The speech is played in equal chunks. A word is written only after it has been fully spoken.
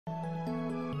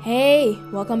Hey,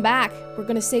 welcome back. We're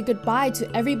gonna say goodbye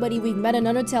to everybody we've met in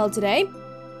Undertale today.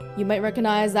 You might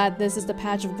recognize that this is the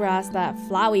patch of grass that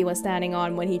Flowey was standing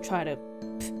on when he tried to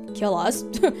kill us.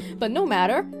 But no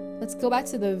matter. Let's go back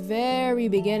to the very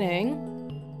beginning.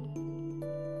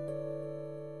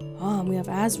 We have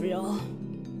Asriel.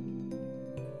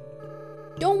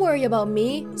 Don't worry about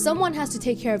me. Someone has to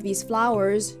take care of these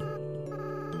flowers.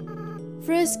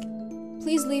 Frisk,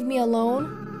 please leave me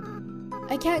alone.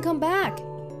 I can't come back.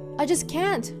 I just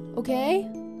can't, okay?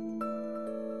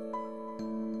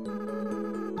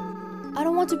 I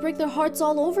don't want to break their hearts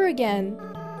all over again.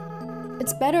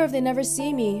 It's better if they never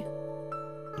see me.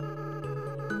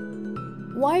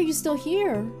 Why are you still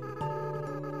here?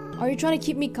 Are you trying to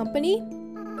keep me company?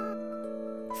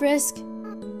 Frisk.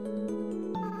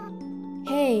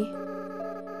 Hey.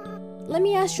 Let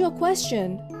me ask you a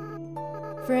question.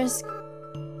 Frisk,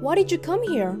 why did you come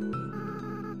here?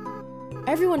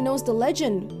 Everyone knows the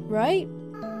legend, right?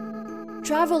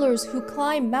 Travelers who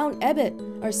climb Mount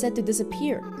Ebit are said to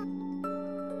disappear.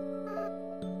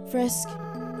 Frisk,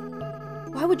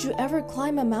 why would you ever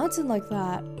climb a mountain like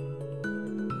that?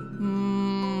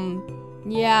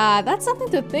 Yeah, that's something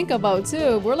to think about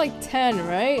too. We're like 10,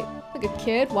 right? Like a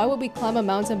kid, why would we climb a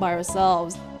mountain by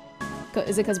ourselves?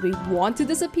 Is it because we want to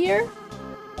disappear?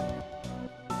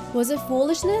 Was it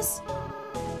foolishness?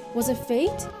 Was it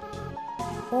fate?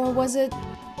 Or was it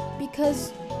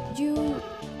because you...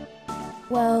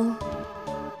 Well,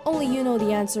 only you know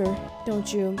the answer,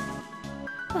 don't you?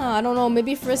 I don't know,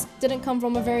 maybe Frisk didn't come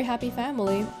from a very happy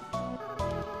family.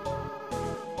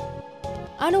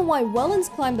 I know why Wellens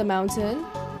climbed the mountain.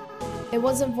 It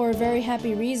wasn't for a very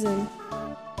happy reason.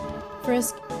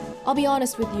 Frisk, I'll be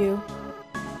honest with you.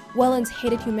 Wellens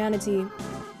hated humanity.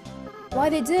 Why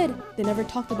they did, they never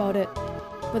talked about it.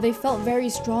 But they felt very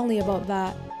strongly about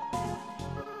that.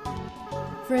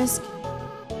 Frisk,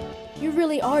 you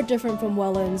really are different from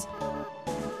Wellens.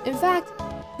 In fact,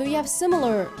 though you have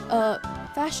similar,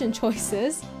 fashion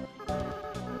choices,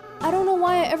 I don't know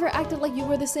why I ever acted like you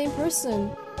were the same person.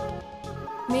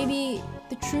 Maybe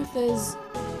the truth is,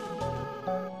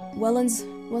 Wellens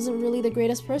wasn't really the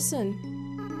greatest person.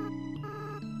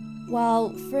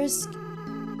 While Frisk,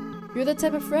 you're the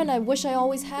type of friend I wish I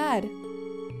always had.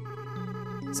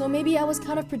 So maybe I was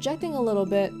kind of projecting a little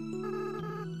bit.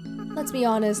 Let's be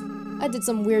honest, I did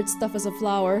some weird stuff as a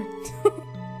flower.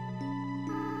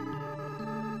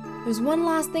 There's one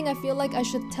last thing I feel like I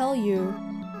should tell you.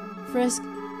 Frisk,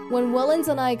 when Wellens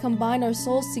and I combined our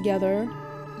souls together,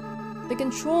 the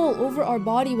control over our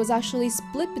body was actually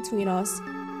split between us.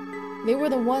 They were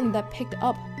the one that picked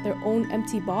up their own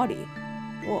empty body.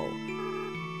 Whoa.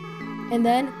 And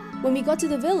then, when we got to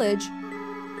the village,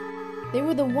 they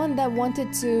were the one that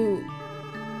wanted to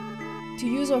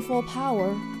use our full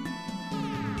power.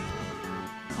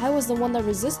 I was the one that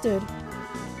resisted.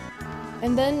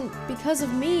 And then, because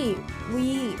of me,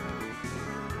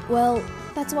 well,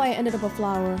 that's why I ended up a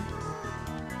flower.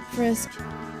 Frisk,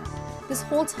 this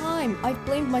whole time, I've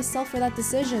blamed myself for that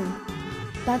decision.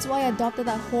 That's why I adopted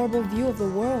that horrible view of the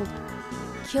world.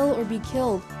 Kill or be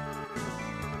killed.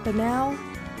 But now,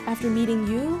 after meeting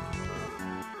you,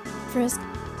 Frisk,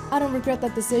 I don't regret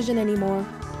that decision anymore.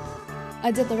 I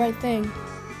did the right thing.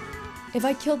 If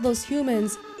I killed those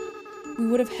humans, we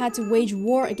would have had to wage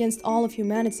war against all of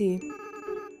humanity.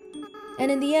 And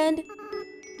in the end,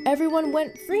 everyone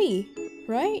went free,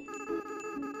 right?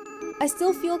 I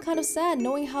still feel kind of sad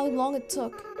knowing how long it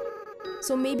took.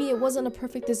 So maybe it wasn't a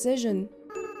perfect decision.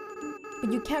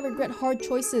 But you can't regret hard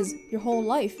choices your whole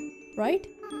life, right?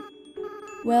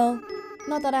 Well,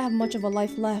 not that I have much of a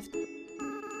life left.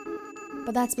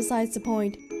 But that's besides the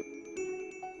point.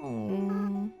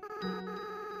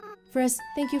 Frisk,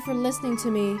 thank you for listening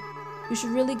to me. You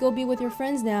should really go be with your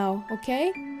friends now,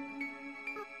 okay?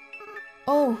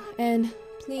 Oh, and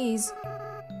please,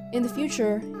 in the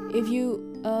future, if you,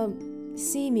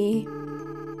 see me,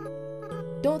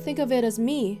 don't think of it as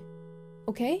me,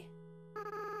 okay?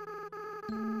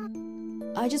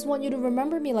 I just want you to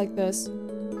remember me like this.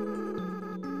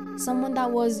 Someone that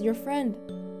was your friend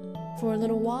for a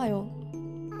little while.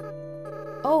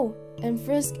 Oh, and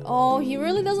Frisk, oh, he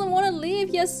really doesn't want to leave.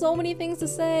 He has so many things to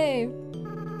say.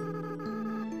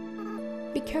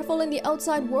 Be careful in the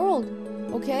outside world,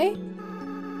 okay?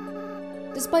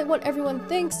 Despite what everyone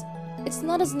thinks, it's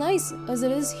not as nice as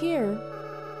it is here.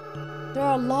 There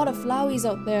are a lot of Floweys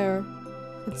out there.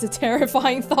 It's a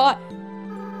terrifying thought.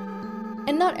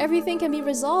 And not everything can be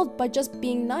resolved by just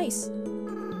being nice.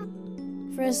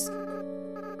 Frisk,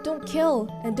 don't kill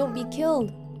and don't be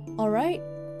killed, alright?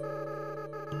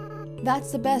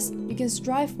 That's the best you can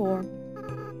strive for.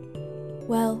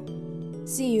 Well,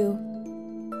 see you.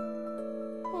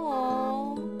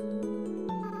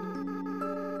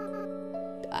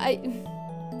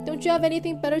 Don't you have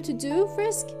anything better to do,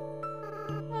 Frisk?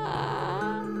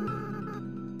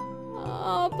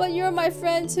 Oh, but you're my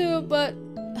friend too, but...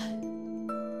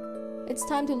 It's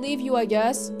time to leave you, I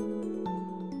guess.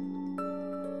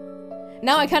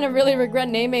 Now I kind of really regret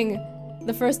naming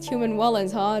the first human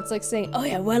Wellens, huh? It's like saying, oh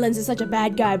yeah, Wellens is such a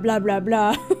bad guy, blah blah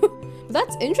blah. But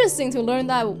that's interesting to learn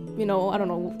that, you know, I don't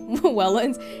know,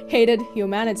 Wellens hated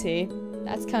humanity.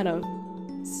 That's kind of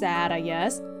sad, I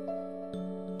guess.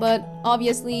 But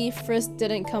obviously Frisk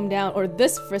didn't come down, or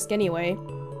this Frisk anyway,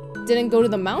 didn't go to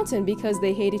the mountain because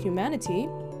they hated humanity.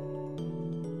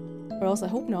 Or else I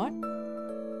hope not.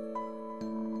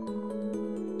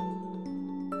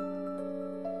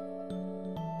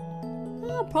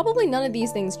 Probably none of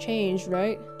these things changed,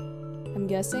 right? I'm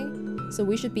guessing. So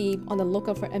we should be on the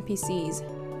lookout for NPCs.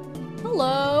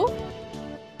 Hello!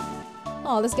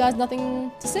 Oh, this guy's nothing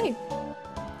to say.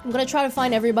 I'm gonna try to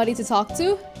find everybody to talk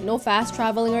to. No fast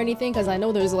traveling or anything, because I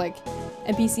know there's like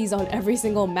NPCs on every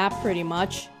single map pretty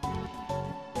much.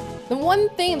 The one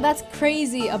thing that's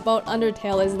crazy about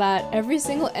Undertale is that every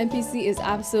single NPC is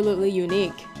absolutely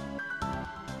unique.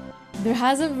 There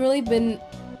hasn't really been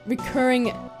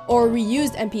recurring or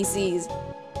reused NPCs.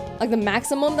 Like the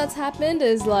maximum that's happened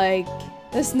is like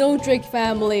the Snowdrake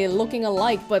family looking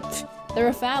alike, but they're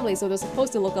a family, so they're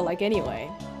supposed to look alike anyway.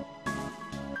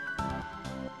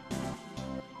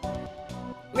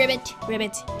 Ribbit,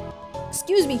 ribbit.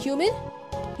 Excuse me, human.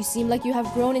 You seem like you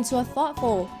have grown into a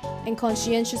thoughtful and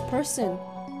conscientious person.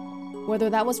 Whether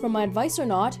that was from my advice or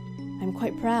not, I'm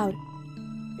quite proud.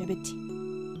 Ribbit.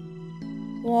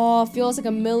 Whoa, feels like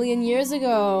a million years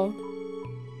ago.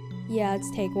 Yeah,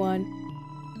 let's take one.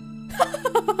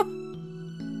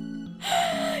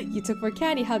 You took more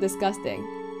candy, how disgusting.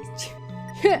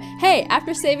 Hey,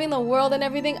 after saving the world and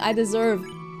everything, I deserve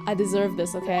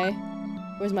this, okay?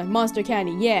 Where's my monster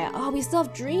candy? Yeah. Oh, we still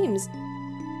have dreams.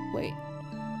 Wait.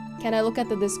 Can I look at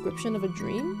the description of a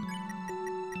dream?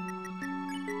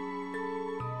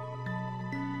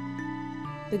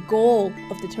 The goal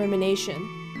of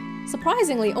determination.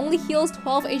 Surprisingly, only heals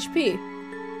 12 HP.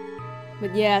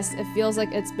 But yes, it feels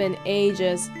like it's been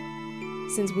ages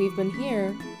since we've been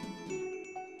here.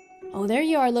 Oh, there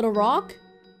you are, little rock.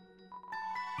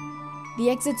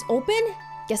 The exit's open?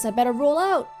 Guess I better roll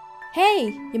out. Hey,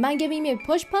 you mind giving me a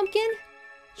push, pumpkin?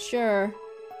 Sure.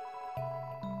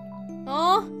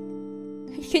 Aw,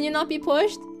 can you not be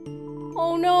pushed?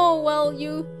 Oh no, well,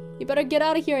 you better get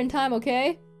out of here in time,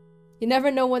 okay? You never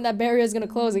know when that barrier is gonna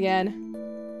close again.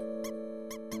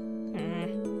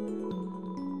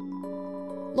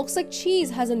 Looks like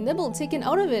Cheese has a nibble taken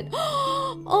out of it.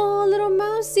 Oh, little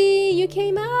mousey, you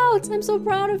came out! I'm so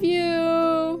proud of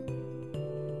you!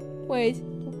 Wait,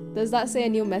 does that say a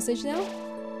new message now?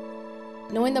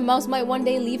 Knowing the mouse might one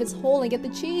day leave its hole and get the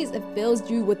cheese, it fills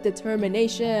you with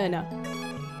determination.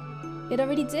 It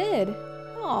already did.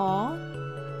 Aww.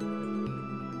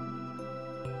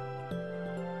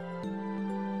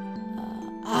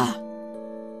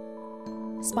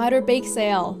 Spider bake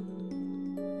sale.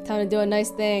 Time to do a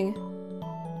nice thing.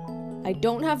 I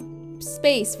don't have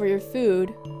space for your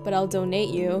food, but I'll donate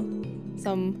you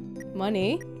some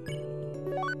money.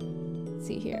 Let's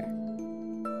see here.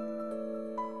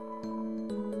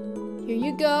 Here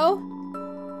you go.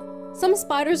 Some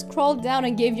spiders crawled down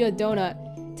and gave you a donut.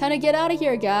 Time to get out of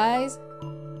here, guys.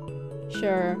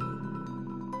 Sure.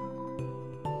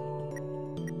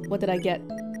 What did I get?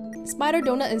 Spider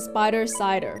donut and spider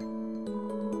cider.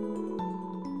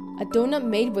 A donut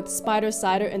made with spider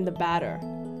cider in the batter.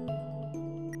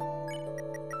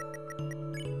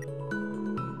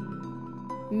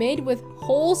 Made with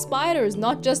whole spiders,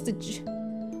 not just a...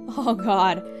 Oh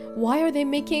god. Why are they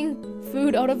making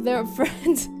food out of their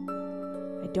friends?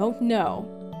 I don't know.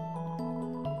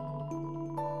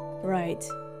 Right.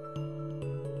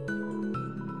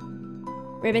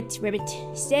 Ribbit, ribbit,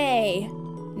 stay.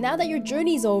 Now that your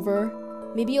journey's over,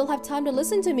 maybe you'll have time to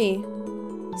listen to me.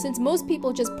 Since most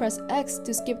people just press X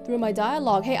to skip through my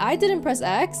dialogue. Hey, I didn't press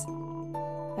X.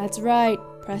 That's right,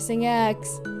 pressing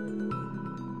X.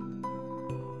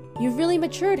 You've really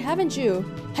matured, haven't you?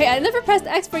 Hey, I never pressed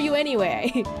X for you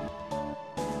anyway.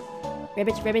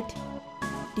 Ribbit, ribbit.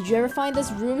 Did you ever find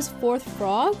this room's fourth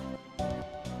frog?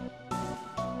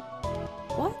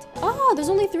 What? Oh, there's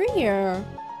only 3 here.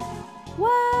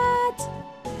 What?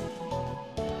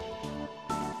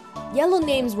 Yellow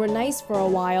names were nice for a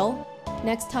while.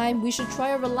 Next time, we should try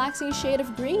a relaxing shade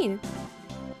of green.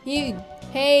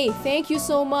 Hey, thank you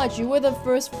so much. You were the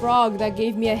first frog that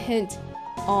gave me a hint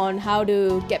on how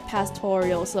to get past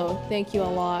tutorial, so thank you a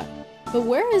lot. But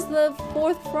where is the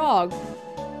 4th frog?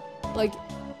 Like,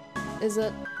 is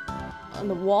it... On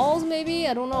the walls, maybe?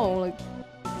 I don't know, like...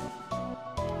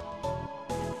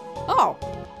 Oh!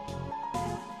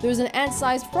 There's an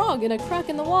ant-sized frog in a crack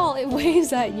in the wall. It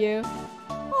waves at you.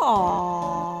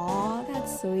 Aww,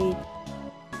 that's sweet.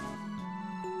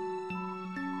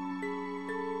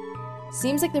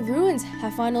 Seems like the ruins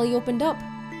have finally opened up.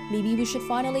 Maybe we should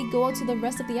finally go out to the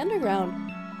rest of the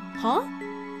underground. Huh?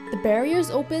 The barrier's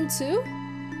open too?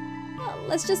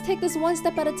 Let's just take this one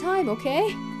step at a time,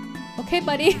 okay? Okay,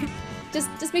 buddy.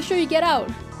 just make sure you get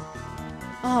out.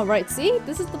 Ah, right, see?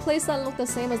 This is the place that looked the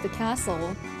same as the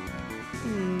castle.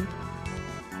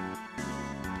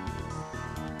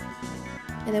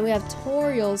 And then we have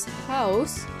Toriel's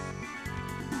house.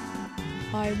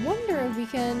 I wonder if we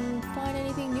can find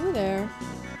anything new there.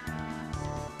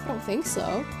 I don't think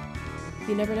so.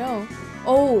 You never know.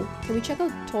 Oh, can we check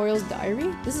out Toriel's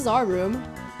diary? This is our room.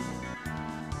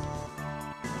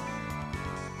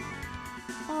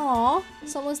 Aww,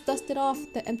 someone's dusted off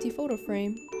the empty photo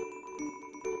frame.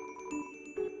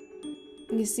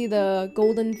 You can see the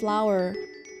golden flower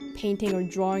painting or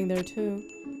drawing there too.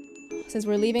 Since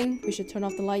we're leaving, we should turn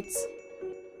off the lights.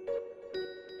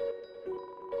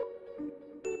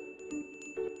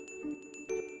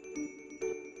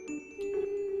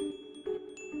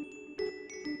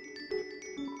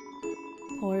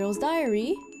 Toriel's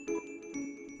diary.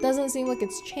 Doesn't seem like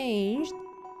it's changed.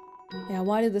 Yeah,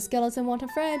 why did the skeleton want a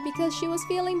friend? Because she was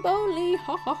feeling lonely.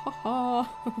 Ha ha ha ha.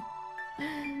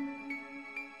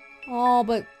 Oh,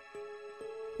 but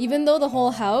even though the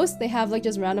whole house, they have like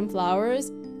just random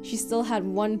flowers, she still had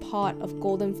one pot of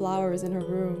golden flowers in her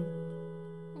room.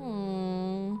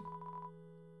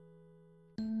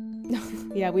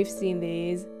 Yeah, we've seen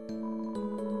these.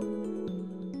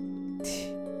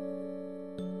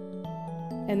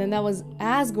 And then that was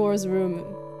Asgore's room.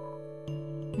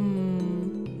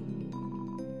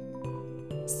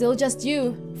 Still just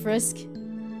you, Frisk.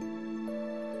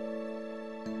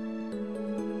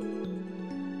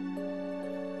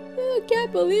 I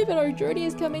can't believe it, our journey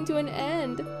is coming to an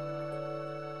end.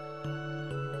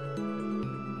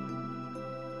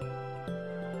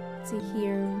 Let's see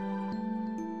here.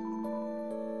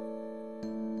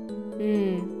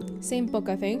 Same book,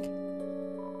 I think.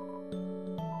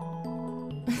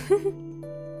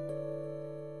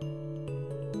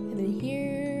 And then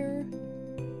here...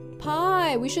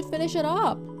 Pie! We should finish it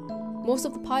up! Most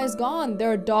of the pie is gone.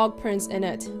 There are dog prints in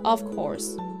it. Of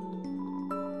course.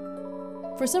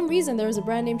 For some reason, there is a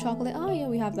brand name chocolate. Oh yeah,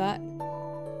 we have that.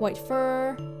 White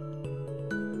fur.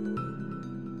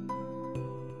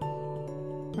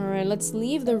 Alright, let's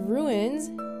leave the ruins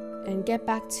and get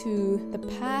back to the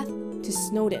path to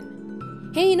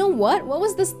Snowdin. Hey, you know what? What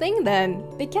was this thing then?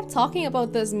 They kept talking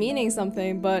about this meaning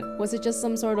something, but was it just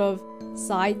some sort of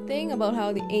side thing about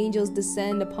how the angels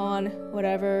descend upon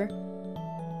whatever?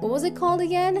 What was it called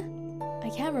again? I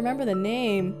can't remember the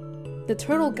name. The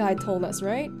turtle guy told us,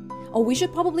 right? Oh, we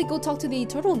should probably go talk to the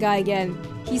turtle guy again.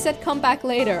 He said come back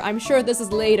later. I'm sure this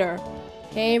is later.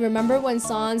 Hey, remember when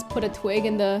Sans put a twig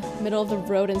in the middle of the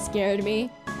road and scared me?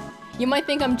 You might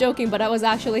think I'm joking, but I was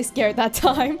actually scared that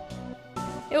time.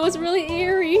 It was really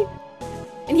eerie.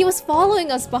 And he was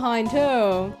following us behind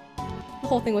too. The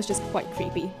whole thing was just quite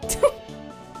creepy.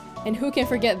 And who can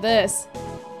forget this?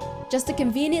 Just a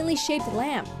conveniently shaped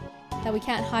lamp that we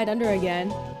can't hide under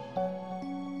again.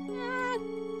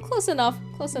 Close enough,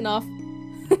 close enough.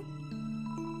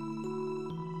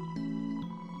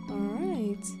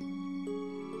 Alright.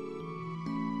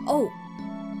 Oh!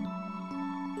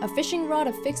 A fishing rod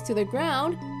affixed to the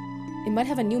ground. It might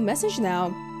have a new message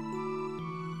now.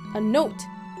 A note.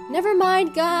 Never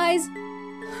mind, guys!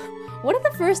 What did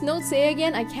the first note say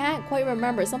again? I can't quite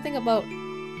remember. Something about...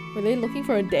 Were they looking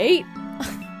for a date?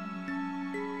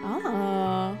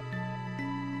 Ah.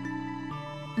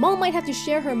 Mom might have to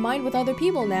share her mind with other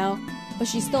people now, but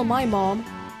she's still my mom.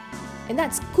 And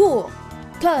that's cool,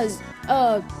 cause,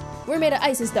 we're made of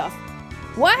ice and stuff.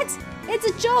 What? It's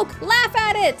a joke! Laugh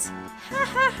at it! Ha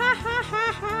ha ha ha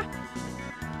ha ha!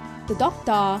 The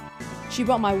doctor, she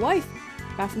brought my wife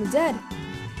back from the dead.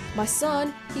 My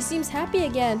son, he seems happy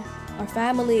again. Our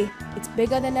family, it's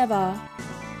bigger than ever.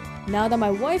 Now that my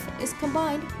wife is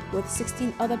combined with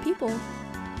 16 other people.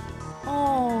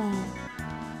 Oh.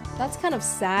 That's kind of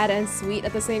sad and sweet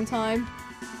at the same time.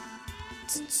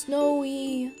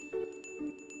 Snowy.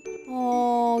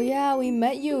 Oh, yeah, we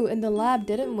met you in the lab,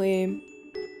 didn't we?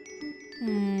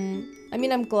 I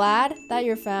mean, I'm glad that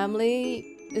your family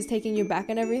is taking you back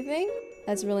and everything.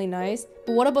 That's really nice.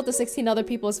 But what about the 16 other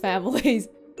people's families?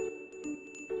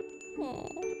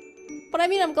 But I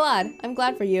mean, I'm glad. I'm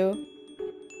glad for you.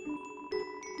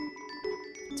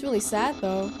 It's really sad,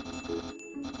 though.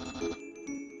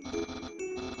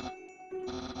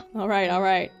 Alright,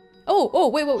 alright. Oh,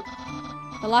 wait.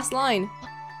 The last line.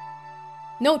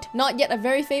 Note, not yet a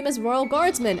very famous royal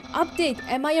guardsman. Update,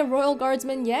 am I a royal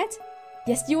guardsman yet?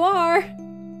 Yes, you are.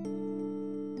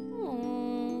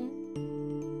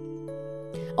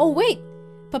 Oh, wait.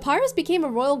 Papyrus became a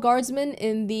royal guardsman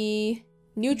in the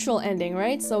neutral ending,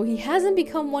 right? So he hasn't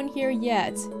become one here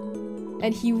yet.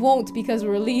 And he won't because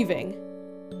we're leaving.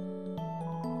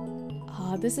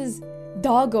 This is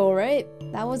Doggo, right?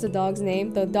 That was the dog's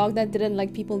name. The dog that didn't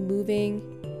like people moving.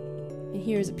 And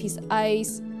here's a piece of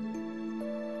ice.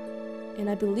 And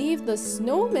I believe the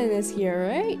snowman is here,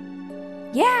 right?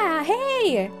 Yeah,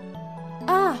 hey!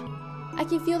 I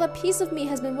can feel that piece of me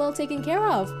has been well taken care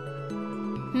of.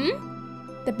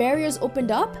 The barrier's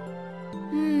opened up?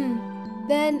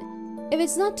 Then, if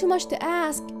it's not too much to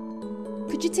ask,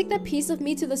 could you take that piece of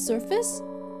me to the surface?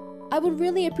 I would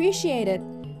really appreciate it.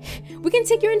 We can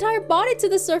take your entire body to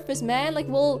the surface, man. Like,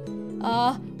 we'll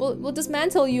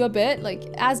dismantle you a bit. Like,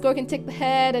 Asgore can take the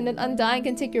head, and then Undyne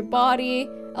can take your body.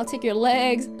 I'll take your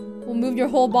legs. We'll move your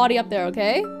whole body up there,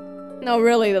 okay? No,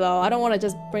 really though. I don't want to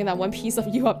just bring that one piece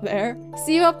of you up there.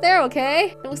 See you up there,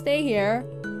 okay? Don't stay here.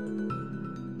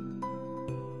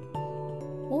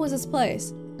 What was this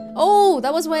place? Oh,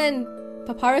 that was when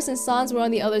Papyrus and Sans were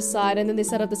on the other side, and then they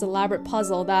set up this elaborate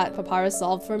puzzle that Papyrus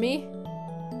solved for me.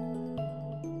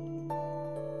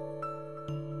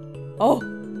 Oh!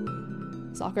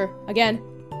 Soccer. Again.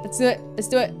 Let's do it. Let's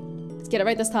do it. Let's get it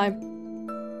right this time.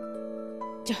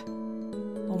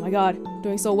 Oh my god.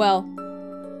 Doing so well.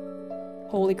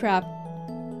 Holy crap.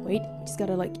 Wait. Just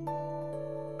gotta like...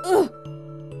 Ugh!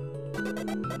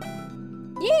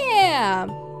 Yeah!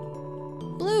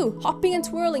 Blue. Hopping and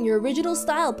twirling. Your original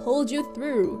style pulled you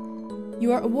through.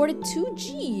 You are awarded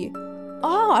 2G.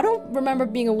 Oh, I don't remember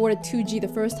being awarded 2G the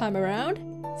first time around.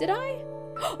 Did I?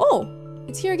 Oh!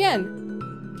 It's here again.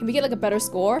 Can we get like a better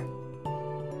score?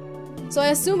 So I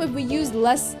assume if we use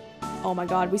less... Oh my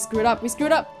god, we screwed up. We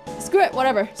screwed up. Screw it.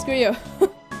 Whatever. Screw you.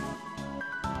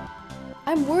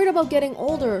 I'm worried about getting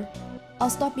older. I'll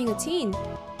stop being a teen.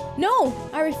 No!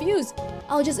 I refuse.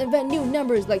 I'll just invent new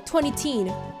numbers like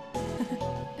 20-teen.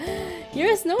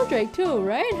 You're a snowdrake too,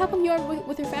 right? How come you aren't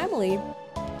with your family?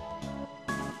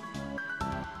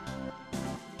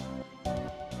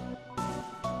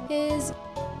 His...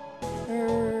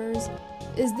 Hers...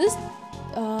 Is this...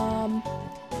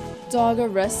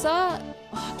 Dogaressa?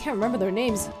 Oh, I can't remember their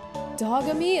names.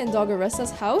 Dogami and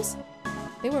Dogaressa's house?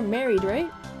 They were married, right?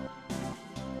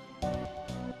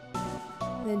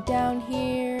 And then down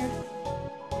here...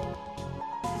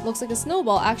 Looks like a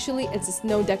snowball. Actually, it's a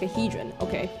snow decahedron.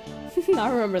 Okay. I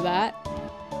remember that.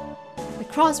 The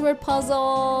crossword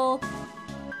puzzle.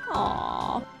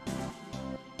 Aww.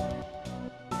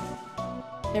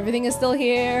 Everything is still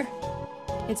here.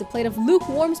 It's a plate of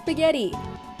lukewarm spaghetti.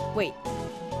 Wait.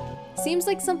 Seems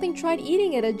like something tried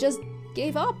eating it and just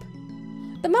gave up.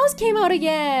 The mouse came out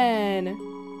again!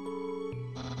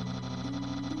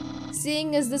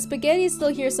 Seeing as the spaghetti is still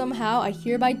here somehow, I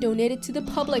hereby donate it to the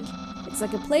public. It's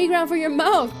like a playground for your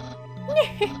mouth.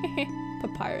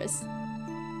 Papyrus.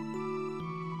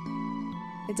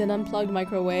 It's an unplugged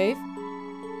microwave.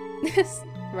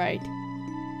 Right.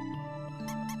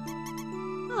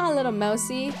 Ah, little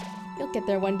mousey. You'll get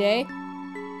there one day.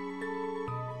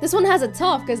 This one has it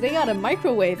tough because they gotta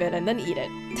microwave it and then eat it.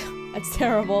 That's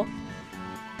terrible.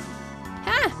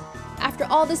 Ha! After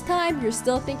all this time, you're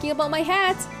still thinking about my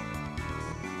hat.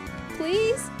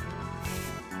 Please?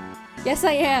 Yes,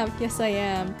 I am. Yes, I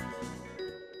am.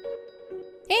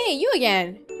 Hey, you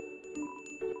again.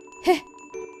 Heh.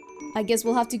 I guess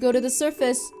we'll have to go to the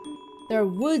surface. There are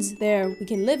woods there we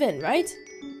can live in, right?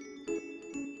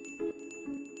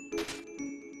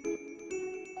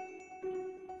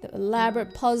 The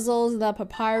elaborate puzzles that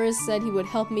Papyrus said he would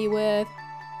help me with.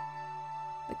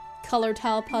 The color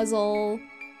tile puzzle.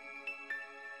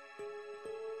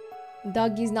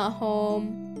 Dougie's not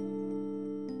home.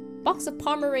 Box of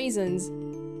Parma raisins.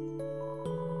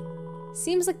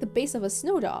 Seems like the base of a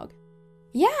snow dog.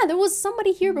 Yeah, there was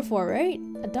somebody here before, right?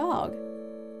 A dog.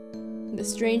 The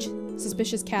strange,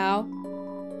 suspicious cow.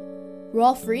 We're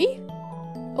all free?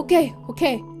 Okay,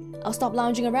 okay. I'll stop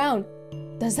lounging around.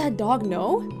 Does that dog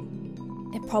know?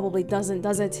 It probably doesn't,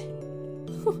 does it?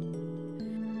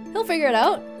 He'll figure it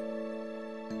out.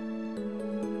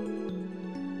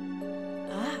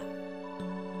 Ah.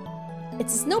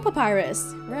 It's a snow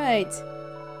papyrus. Right.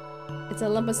 It's a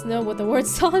lump of snow with the word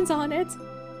Sans on it.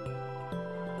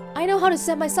 I know how to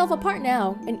set myself apart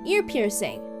now. An ear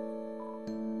piercing.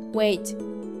 Wait.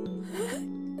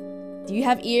 Do you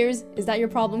have ears? Is that your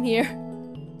problem here?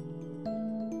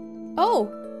 Oh!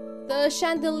 The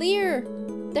chandelier!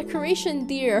 decoration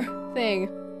deer thing.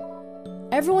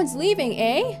 Everyone's leaving,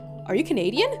 eh? Are you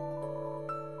Canadian?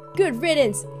 Good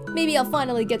riddance. Maybe I'll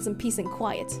finally get some peace and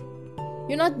quiet.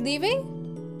 You're not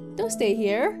leaving? Don't stay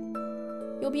here.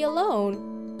 You'll be alone.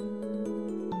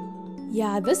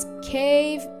 Yeah, this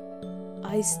cave...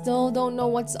 I still don't know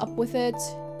what's up with it.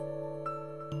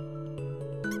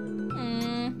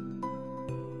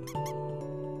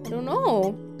 I don't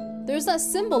know. There's that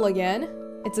symbol again.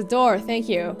 It's a door, thank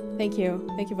you. Thank you.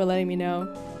 Thank you for letting me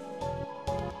know.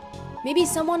 Maybe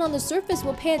someone on the surface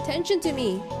will pay attention to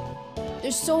me.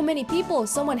 There's so many people,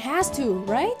 someone has to,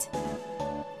 right?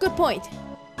 Good point.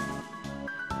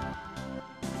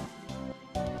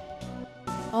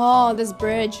 Oh, this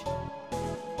bridge.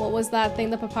 What was that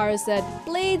thing the papyrus said?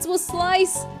 Blades will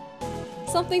slice!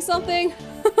 Something, something.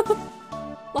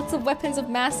 Lots of weapons of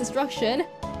mass destruction.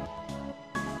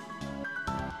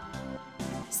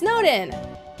 Snowden!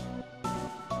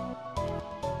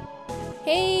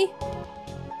 Hey!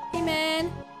 Hey,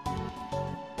 man.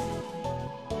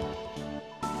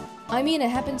 I mean, it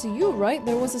happened to you, right?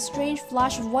 There was a strange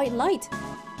flash of white light.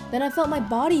 Then I felt my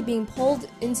body being pulled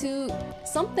into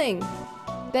something.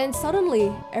 Then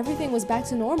suddenly, everything was back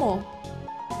to normal.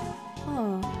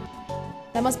 Huh.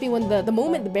 That must be when the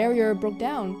moment the barrier broke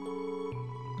down.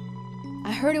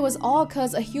 I heard it was all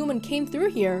cause a human came through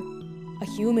here. A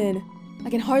human. I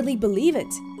can hardly believe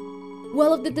it.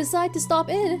 Well, if they decide to stop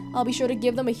in, I'll be sure to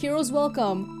give them a hero's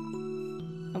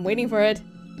welcome. I'm waiting for it.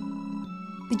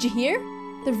 Did you hear?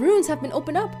 The ruins have been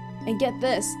opened up. And get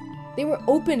this, they were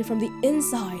opened from the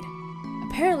inside.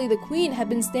 Apparently the queen had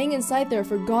been staying inside there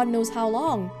for God knows how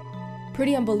long.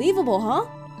 Pretty unbelievable, huh?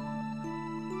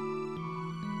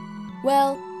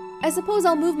 Well, I suppose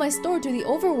I'll move my store to the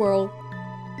overworld.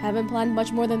 Haven't planned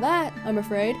much more than that, I'm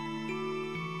afraid.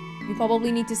 You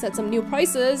probably need to set some new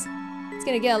prices. It's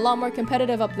gonna get a lot more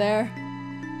competitive up there.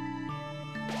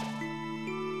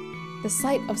 The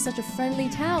sight of such a friendly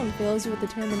town fills you with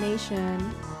determination.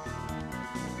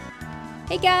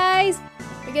 Hey guys!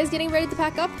 Are you guys getting ready to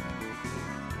pack up?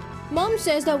 Mom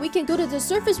says that we can go to the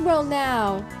surface world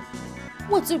now.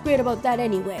 What's so great about that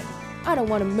anyway? I don't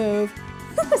want to move.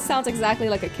 Sounds exactly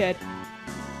like a kid.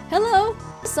 Hello!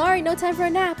 Sorry, no time for a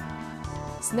nap.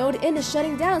 Snowed Inn is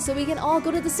shutting down so we can all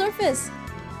go to the surface.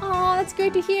 Aw, that's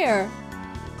great to hear.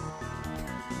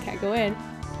 Can't go in.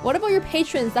 What about your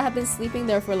patrons that have been sleeping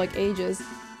there for like ages?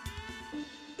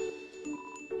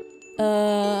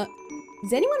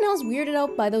 Is anyone else weirded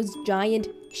out by those giant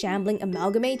shambling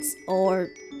amalgamates? Or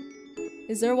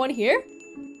is there one here?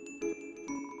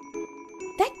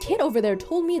 That kid over there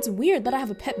told me it's weird that I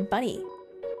have a pet bunny.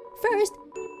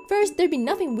 First, there'd be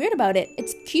nothing weird about it.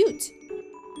 It's cute.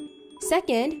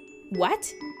 Second,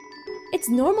 what? It's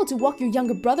normal to walk your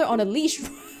younger brother on a leash.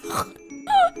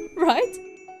 Right?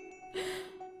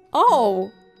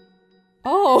 Oh.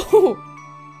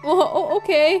 Well,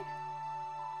 okay.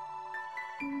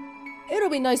 It'll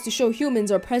be nice to show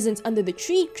humans our presence under the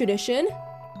tree tradition.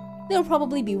 They'll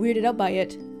probably be weirded out by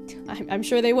it. I'm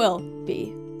sure they will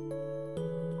be.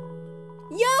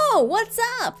 Yo, what's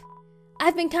up?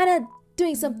 I've been kinda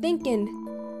doing some thinking.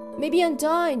 Maybe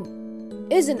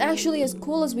Undyne isn't actually as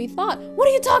cool as we thought. What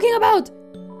are you talking about?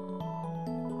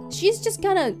 She's just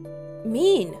kinda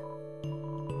mean.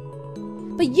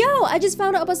 But yo, I just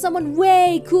found out about someone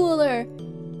way cooler.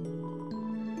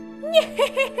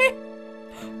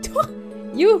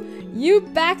 You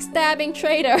backstabbing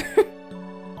traitor.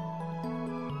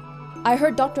 I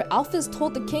heard Dr. Alphys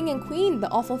told the king and queen the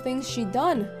awful things she'd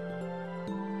done.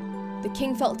 The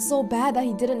king felt so bad that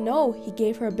he didn't know. He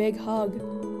gave her a big hug.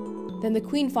 Then the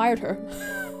queen fired her.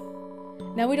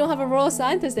 Now we don't have a royal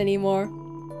scientist anymore.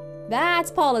 That's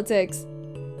politics.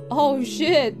 Oh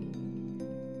shit.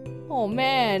 Oh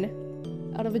man.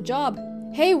 Out of a job.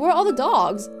 Hey, where are all the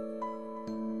dogs?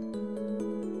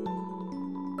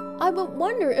 I would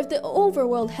wonder if the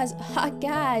overworld has hot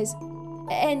guys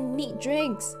and neat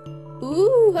drinks.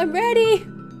 Ooh, I'm ready!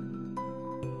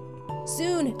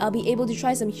 Soon, I'll be able to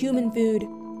try some human food.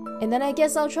 And then I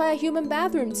guess I'll try a human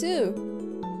bathroom too.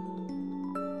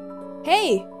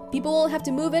 Hey! People won't have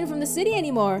to move in from the city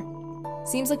anymore.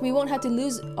 Seems like we won't have to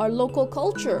lose our local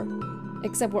culture.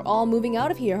 Except we're all moving out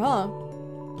of here, huh?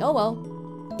 Oh well.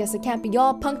 Guess it can't be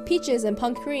all punk peaches and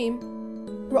punk cream.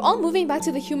 We're all moving back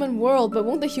to the human world, but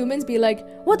won't the humans be like,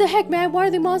 what the heck, man? Why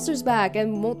are the monsters back?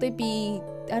 And won't they be,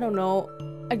 I don't know,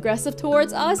 aggressive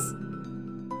towards us?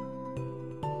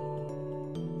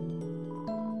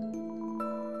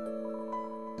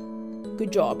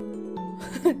 Good job.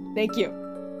 Thank you.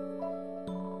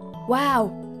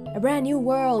 Wow, a brand new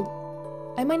world.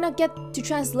 I might not get to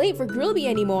translate for Grilby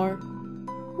anymore.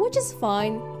 Which is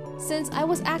fine. since I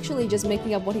was actually just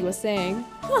making up what he was saying.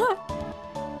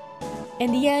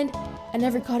 In the end, I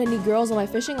never caught any girls on my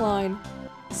fishing line.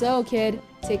 So, kid,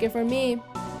 take it from me.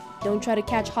 Don't try to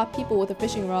catch hot people with a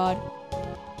fishing rod.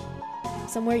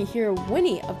 Somewhere you hear a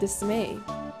whinny of dismay.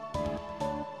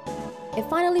 It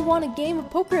finally won a game of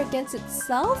poker against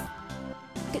itself?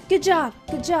 Good job,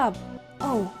 good job.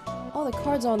 Oh, all the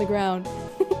cards are on the ground.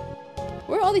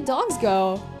 Where'd all the dogs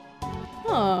go?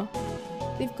 Huh,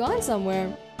 they've gone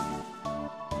somewhere.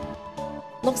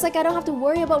 Looks like I don't have to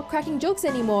worry about cracking jokes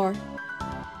anymore.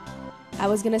 I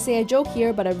was gonna say a joke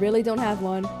here, but I really don't have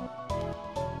one.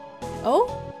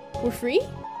 Oh? We're free?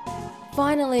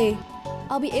 Finally!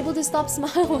 I'll be able to stop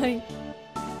smiling.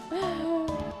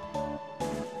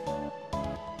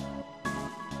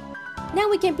 Now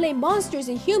we can play monsters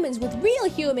and humans with real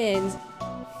humans!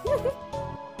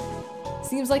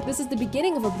 Seems like this is the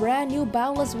beginning of a brand new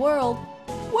boundless world.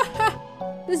 Waha!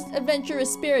 This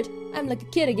adventurous spirit, I'm like a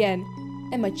kid again.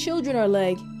 And my children are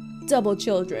like double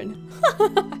children.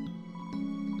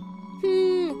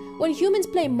 When humans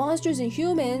play monsters and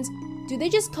humans, do they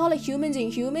just call it humans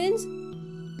and humans?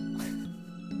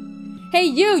 Hey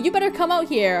you better come out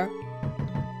here.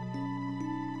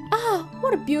 Ah,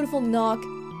 what a beautiful knock.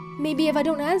 Maybe if I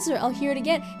don't answer, I'll hear it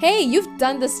again. Hey, you've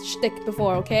done this shtick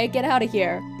before, okay? Get out of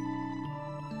here.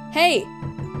 Hey!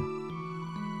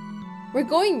 We're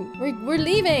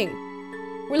leaving!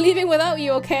 We're leaving without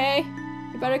you, okay?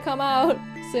 You better come out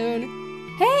soon.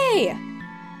 Hey!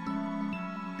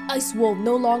 Ice Wolf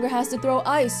no longer has to throw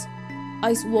ice.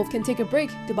 Ice Wolf can take a break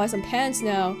to buy some pants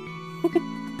now.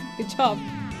 Good job.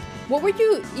 What were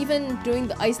you even doing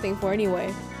the ice thing for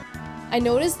anyway? I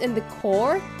noticed in the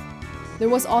core, there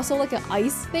was also like an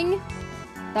ice thing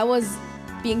that was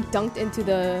being dunked into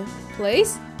the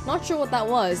place. Not sure what that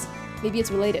was. Maybe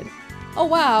it's related. Oh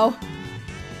wow!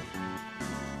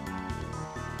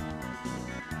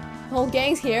 The whole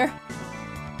gang's here.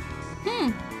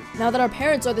 Now that our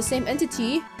parents are the same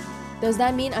entity, does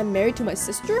that mean I'm married to my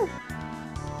sister?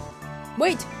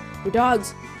 Wait! We're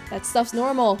dogs. That stuff's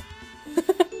normal.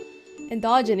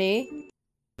 Endogyny.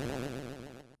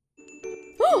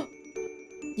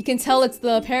 You can tell it's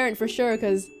the parent for sure,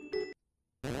 cause...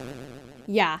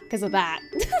 Yeah, cause of that.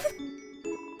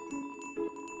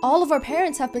 All of our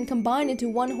parents have been combined into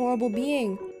one horrible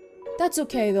being. That's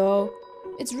okay though.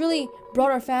 It's really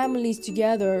brought our families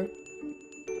together.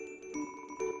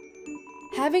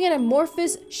 Having an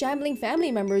amorphous, shambling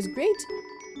family member is great.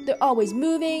 They're always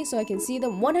moving, so I can see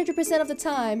them 100% of the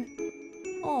time.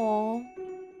 Aww.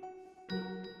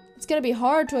 It's gonna be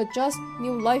hard to adjust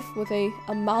new life with a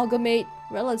amalgamate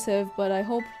relative, but I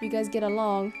hope you guys get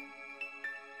along.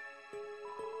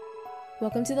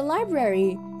 Welcome to the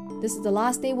library. This is the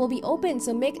last day we'll be open,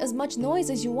 so make as much noise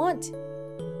as you want.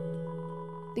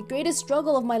 The greatest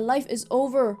struggle of my life is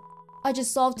over. I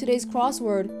just solved today's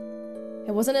crossword.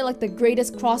 And wasn't it like the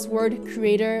greatest crossword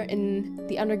creator in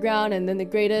the underground and then the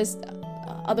greatest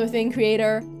other thing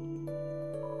creator?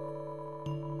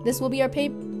 This will be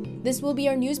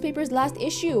our newspaper's last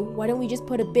issue. Why don't we just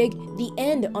put a big "The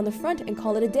End" on the front and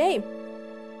call it a day?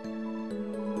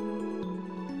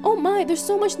 Oh my, there's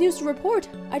so much news to report.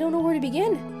 I don't know where to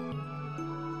begin.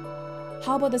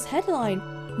 How about this headline?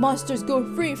 Monsters go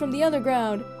free from the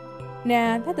underground.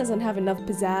 Nah, that doesn't have enough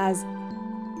pizzazz.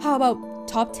 How about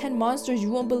top 10 monsters you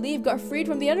won't believe got freed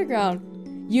from the underground?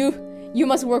 You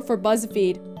must work for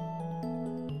BuzzFeed.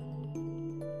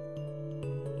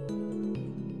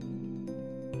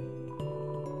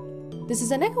 This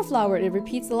is an echo flower. It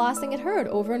repeats the last thing it heard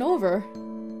over and over.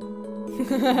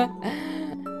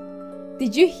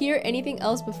 Did you hear anything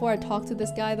else before I talked to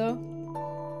this guy though?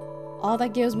 All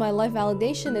that gives my life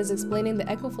validation is explaining the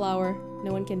echo flower.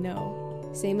 No one can know.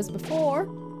 Same as before,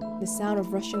 the sound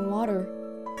of rushing water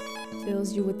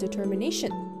fills you with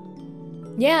determination.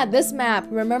 Yeah, this map.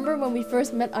 Remember when we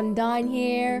first met Undyne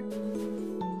here?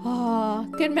 Ah,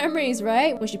 good memories,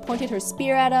 right? When she pointed her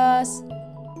spear at us.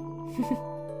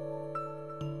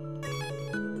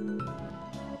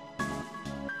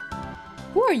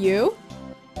 Who are you?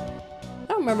 I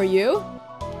don't remember you.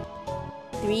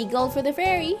 3 gold for the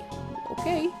fairy.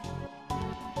 Okay.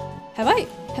 Have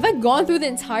I gone through the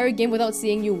entire game without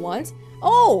seeing you once?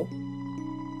 Oh!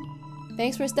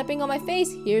 Thanks for stepping on my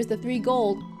face. Here's the 3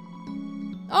 gold.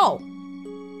 Oh!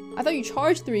 I thought you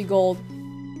charged 3 gold.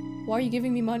 Why are you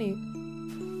giving me money?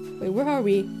 Wait, where are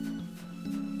we?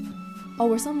 Oh,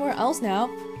 we're somewhere else now.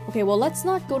 Okay, well, let's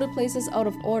not go to places out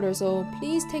of order, so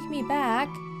please take me back.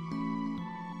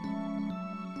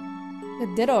 A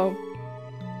ditto.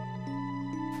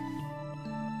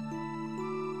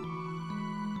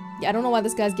 Yeah, I don't know why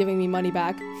this guy's giving me money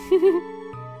back.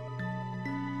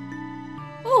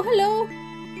 Oh,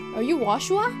 hello! Are you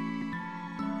Washua?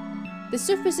 The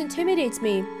surface intimidates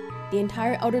me. The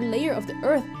entire outer layer of the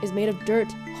earth is made of dirt.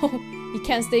 Oh, you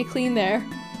can't stay clean there.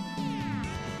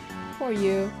 Poor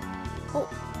you.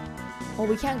 Oh,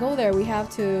 we can't go there. We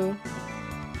have to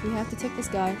take this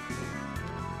guy.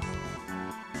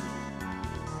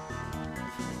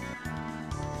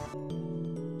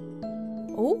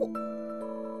 Oh.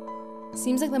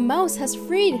 Seems like the mouse has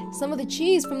freed some of the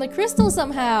cheese from the crystal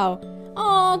somehow.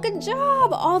 Oh, good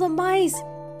job, all the mice.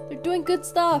 They're doing good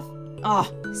stuff. Ah,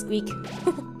 squeak.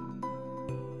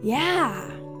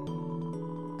 Yeah.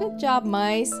 Good job,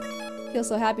 mice. Feel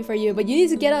so happy for you, but you need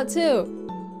to get out too.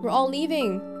 We're all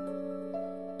leaving.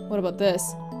 What about this?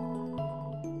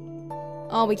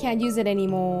 Oh, we can't use it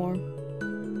anymore.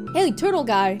 Hey, turtle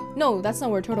guy. No, that's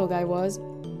not where turtle guy was.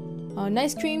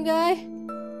 Nice cream guy.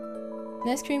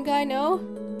 Nice cream guy, no?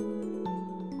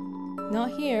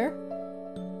 Not here.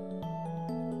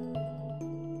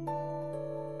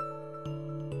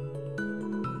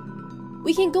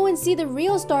 We can go and see the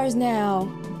real stars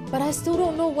now, but I still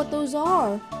don't know what those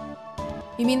are.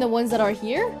 You mean the ones that are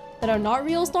here? That are not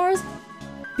real stars?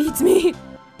 Beats me.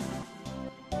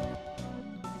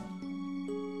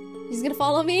 He's gonna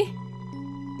follow me?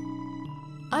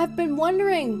 I've been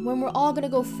wondering when we're all gonna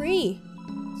go free.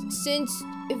 Since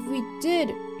if we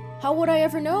did, how would I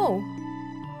ever know?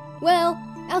 Well,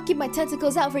 I'll keep my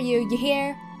tentacles out for you, you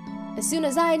hear? As soon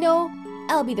as I know,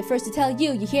 I'll be the first to tell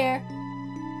you, you hear?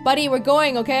 Buddy, we're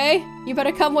going, okay? You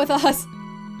better come with us.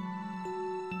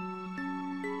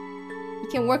 You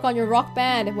can work on your rock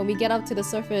band when we get up to the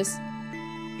surface.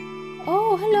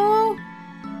 Oh, hello.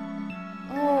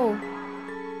 Oh.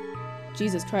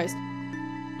 Jesus Christ.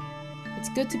 It's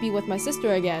good to be with my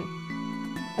sister again.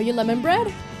 Are you lemon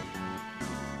bread?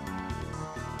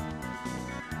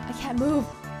 I can't move.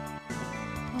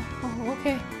 Oh,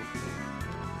 okay.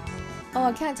 Oh,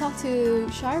 I can't talk to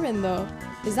Shiren though.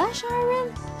 Is that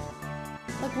Shiren?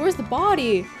 Like, where's the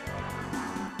body?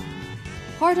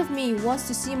 Part of me wants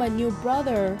to see my new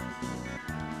brother.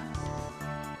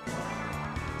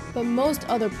 But most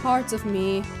other parts of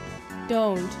me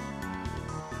don't.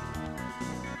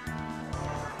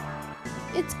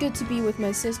 It's good to be with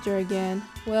my sister again.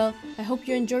 Well, I hope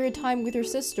you enjoy your time with your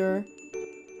sister.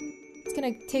 It's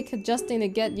gonna take adjusting to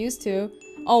get used to.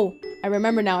 Oh, I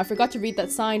remember now. I forgot to read that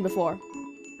sign before.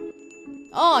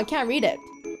 Oh, I can't read it.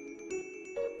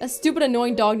 That stupid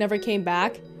annoying dog never came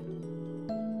back.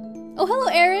 Oh, hello,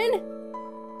 Aaron!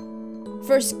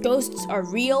 First ghosts are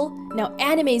real, now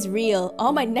anime's real.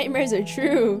 All my nightmares are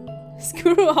true.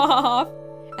 Screw off!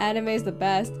 Anime's the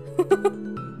best.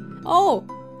 Oh,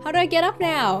 how do I get up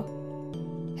now?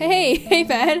 Hey,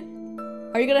 man!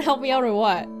 Are you gonna help me out or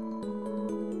what?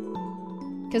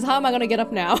 Cause how am I gonna get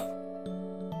up now?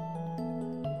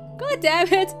 God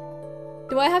damn it!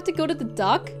 Do I have to go to the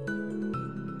duck?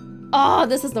 Oh,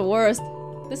 this is the worst.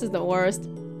 This is the worst.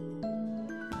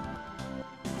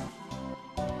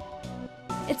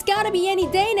 It's gotta be any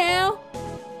day now!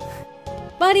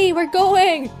 Buddy, we're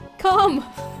going! Come!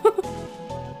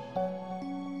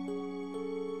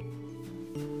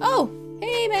 Oh,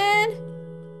 hey man!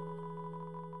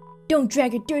 Don't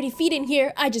drag your dirty feet in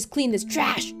here, I just cleaned this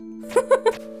trash!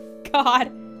 God.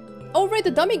 Oh right,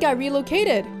 the dummy guy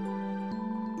relocated.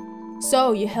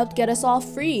 So, you helped get us all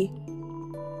free.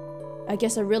 I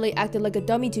guess I really acted like a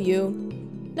dummy to you.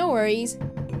 No worries.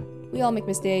 We all make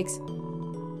mistakes.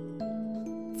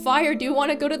 Fire, do you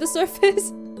want to go to the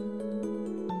surface?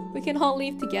 We can all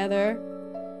leave together.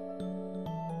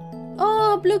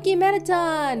 Oh, Bluky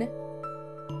Mettaton!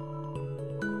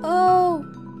 Oh,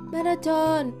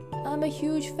 Mettaton! I'm a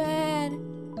huge fan.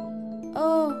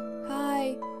 Oh,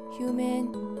 hi,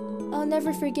 human. I'll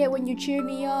never forget when you cheered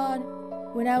me on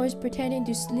when I was pretending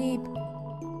to sleep.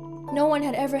 No one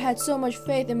had ever had so much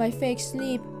faith in my fake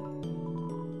sleep.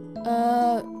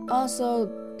 Also,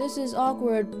 this is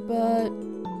awkward, but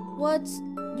what's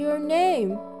your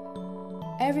name?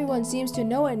 Everyone seems to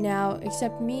know it now,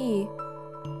 except me.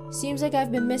 Seems like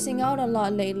I've been missing out a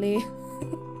lot lately.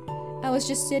 I was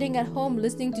just sitting at home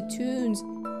listening to tunes.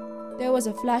 There was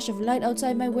a flash of light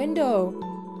outside my window.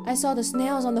 I saw the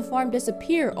snails on the farm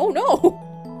disappear. Oh no!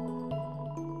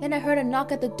 Then I heard a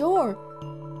knock at the door.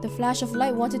 The flash of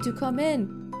light wanted to come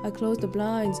in. I closed the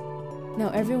blinds. Now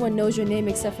everyone knows your name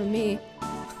except for me.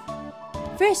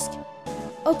 Frisk!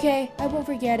 Okay, I won't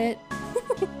forget it.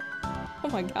 Oh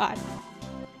my god.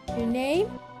 Your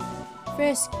name?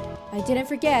 Frisk. I didn't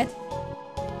forget.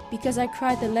 Because I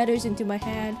cried the letters into my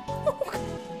hand.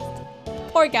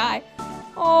 Poor guy.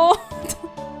 Oh,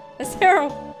 that's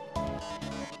terrible.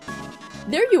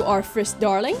 There you are, Frisk,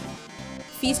 darling.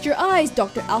 Feast your eyes,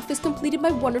 Dr. Alf has completed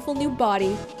my wonderful new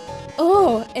body.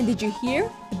 Oh, and did you hear?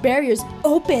 The barrier's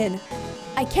open.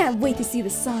 I can't wait to see the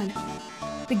sun.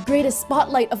 The greatest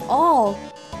spotlight of all.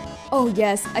 Oh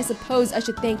yes, I suppose I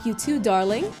should thank you too,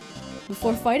 darling.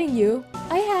 Before fighting you,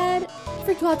 I had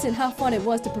forgotten how fun it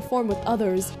was to perform with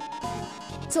others.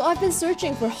 So I've been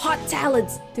searching for hot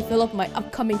talents to fill up my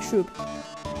upcoming troupe.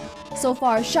 So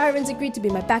far, Shiren's agreed to be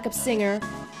my backup singer,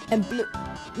 and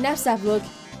Nafsavluk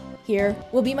here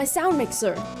will be my sound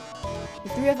mixer. The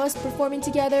three of us performing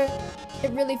together, it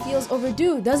really feels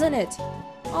overdue, doesn't it?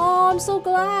 Oh, I'm so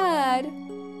glad.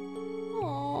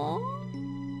 Aww.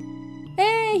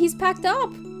 Hey, he's packed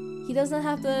up. He doesn't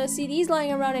have the CDs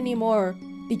lying around anymore.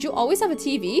 Did you always have a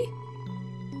TV?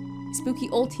 Spooky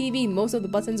old TV, most of the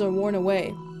buttons are worn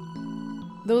away.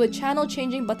 Though the channel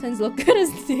changing buttons look good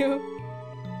as new.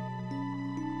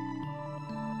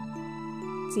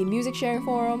 See, music sharing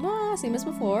forum, same as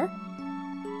before.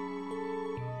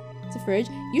 It's a fridge.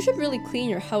 You should really clean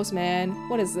your house, man.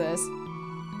 What is this?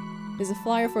 There's a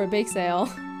flyer for a bake sale.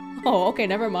 Oh, okay,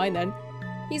 never mind then.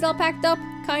 He's all packed up,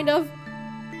 kind of.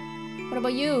 What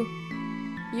about you?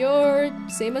 You're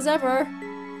same as ever.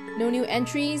 No new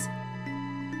entries?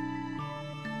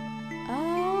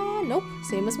 Nope,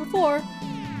 same as before.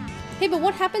 Hey, but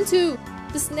what happened to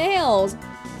the snails?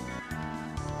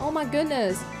 Oh my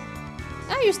goodness.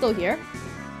 Ah, you're still here.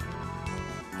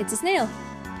 It's a snail.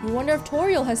 You wonder if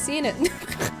Toriel has seen it.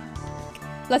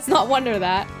 Let's not wonder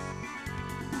that.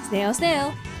 Snail,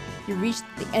 snail. You reached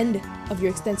the end of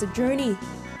your extensive journey.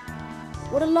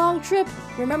 What a long trip.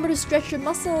 Remember to stretch your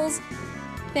muscles.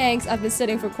 Thanks, I've been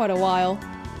sitting for quite a while.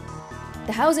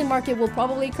 The housing market will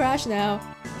probably crash now.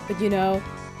 But you know,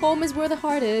 home is where the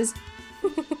heart is.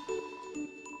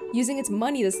 Using its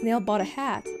money, the snail bought a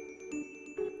hat.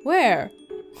 Where?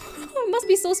 It must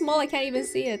be so small I can't even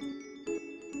see it.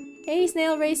 Hey,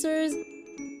 snail racers.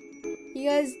 You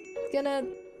guys gonna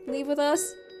leave with us?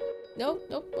 Nope,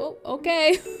 nope, oh,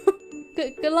 okay.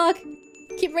 Good luck.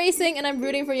 Keep racing and I'm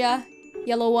rooting for ya,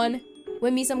 yellow one.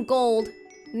 Win me some gold.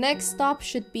 Next stop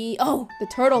should be... oh, the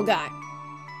turtle guy.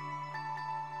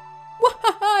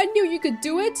 Wahaha, I knew you could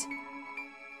do it.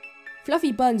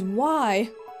 Fluffy buns, why?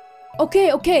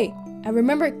 Okay, I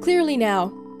remember it clearly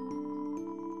now.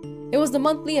 It was the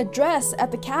monthly address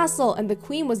at the castle and the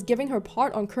queen was giving her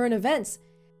part on current events.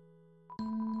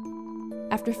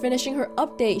 After finishing her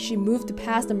update, she moved to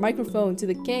pass the microphone to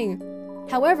the king.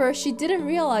 However, she didn't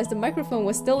realize the microphone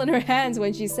was still in her hands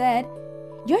when she said,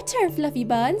 "Your turn, Fluffy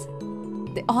Buns."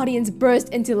 The audience burst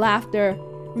into laughter.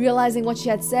 Realizing what she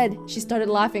had said, she started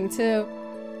laughing too.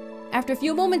 After a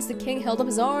few moments, the king held up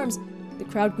his arms. The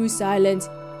crowd grew silent.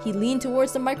 He leaned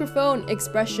towards the microphone,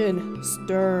 expression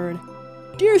stern.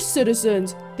 "Dear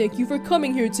citizens, thank you for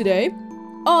coming here today.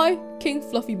 I, King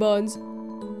Fluffy Buns."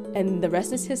 And the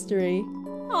rest is history.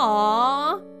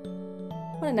 Aww.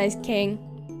 What a nice king.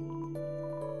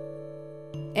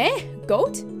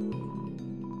 Goat?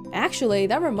 Actually,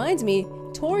 that reminds me,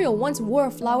 Toriel once wore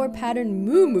a flower pattern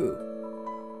moo-moo.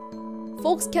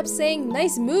 Folks kept saying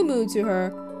nice moo-moo to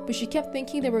her, but she kept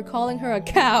thinking they were calling her a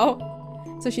cow,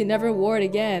 so she never wore it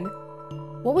again.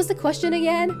 What was the question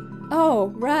again?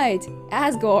 Oh, right,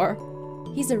 Asgore.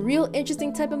 He's a real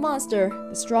interesting type of monster,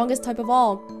 the strongest type of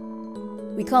all.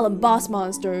 We call them boss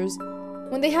monsters.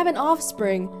 When they have an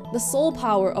offspring, the soul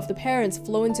power of the parents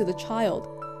flow into the child,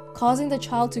 causing the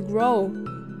child to grow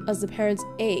as the parents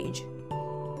age.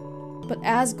 But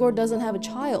Asgore doesn't have a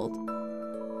child,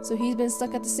 so he's been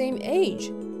stuck at the same age,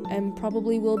 and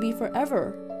probably will be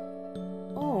forever.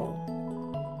 Oh.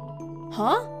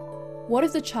 Huh? What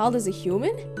if the child is a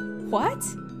human? What?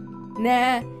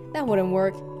 Nah, that wouldn't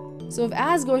work. So if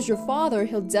Asgore's your father,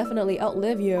 he'll definitely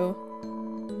outlive you.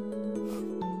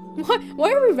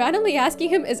 Why are we randomly asking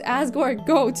him, is Asgore a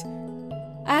goat?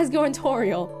 Asgore and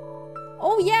Toriel.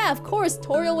 Oh yeah, of course,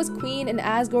 Toriel was queen and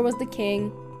Asgore was the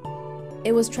king.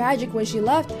 It was tragic when she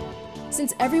left,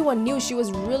 since everyone knew she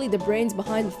was really the brains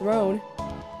behind the throne.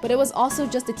 But it was also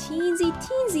just a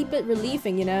teensy bit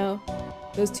relieving, you know?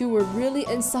 Those two were really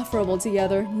insufferable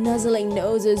together, nuzzling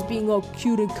noses, being all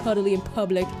cute and cuddly in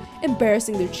public,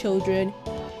 embarrassing their children.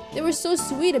 They were so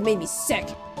sweet it made me sick.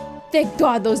 Thank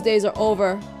God those days are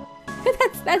over.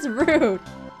 That's rude.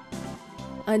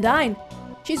 Undyne.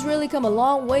 She's really come a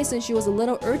long way since she was a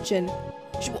little urchin.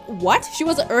 What? She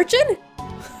was an urchin?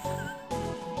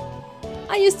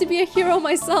 I used to be a hero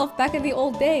myself back in the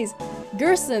old days.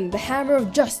 Gerson, the Hammer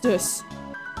of Justice.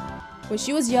 When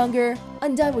she was younger,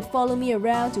 Undyne would follow me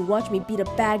around to watch me beat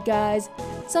up bad guys.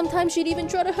 Sometimes she'd even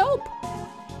try to help.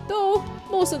 Though,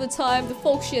 most of the time, the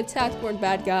folks she attacked weren't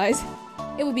bad guys.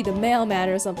 It would be the mailman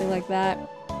or something like that.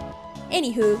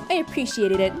 Anywho, I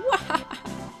appreciated it.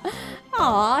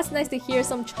 Aw, it's nice to hear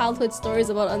some childhood stories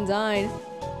about Undyne.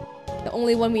 The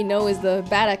only one we know is the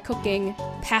bad at cooking,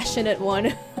 passionate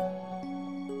one.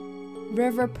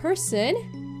 River person?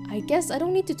 I guess I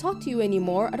don't need to talk to you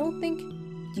anymore. I don't think...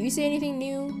 Do you say anything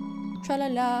new?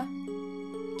 Tra-la-la.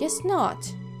 Guess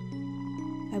not.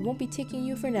 I won't be taking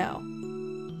you for now.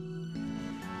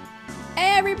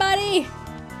 Hey everybody!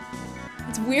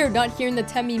 It's weird not hearing the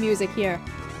Temmie music here.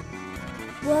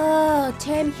 Whoa,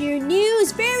 Tem here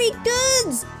news, very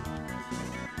good!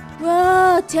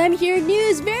 Whoa, Tem here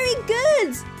news, very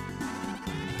good!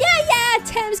 Yeah,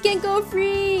 Tems can go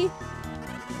free!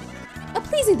 A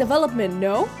pleasing development,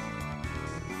 no?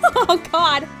 Oh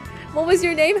god! What was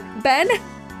your name? Ben?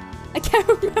 I can't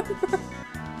remember.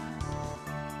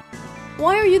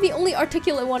 Why are you the only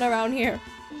articulate one around here?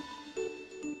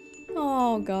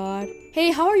 Oh god.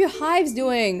 Hey, how are your hives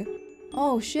doing?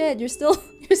 Oh shit, you're still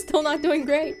not doing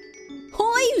great.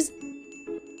 Hives!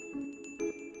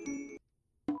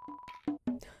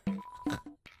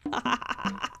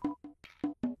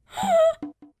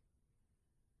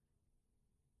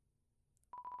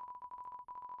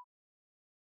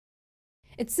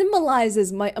 It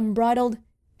symbolizes my unbridled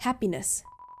happiness.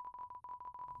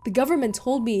 The government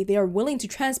told me they are willing to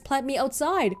transplant me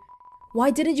outside.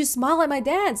 Why didn't you smile at my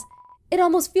dance? It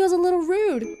almost feels a little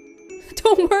rude.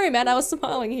 Don't worry, man, I was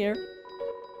smiling here.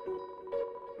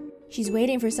 She's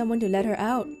waiting for someone to let her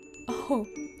out. Oh,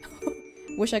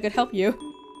 wish I could help you.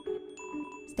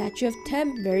 Statue of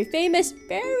Tem, very famous,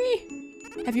 very.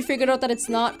 Have you figured out that it's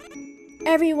not?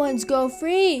 Everyone's go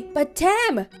free, but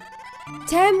Tem!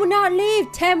 Tem will not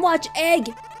leave, Tem watch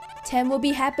egg. Tem will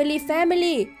be happily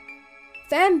family.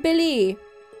 Family.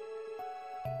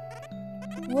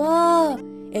 Whoa,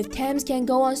 if Tems can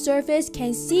go on surface,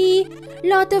 can see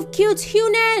lot of cute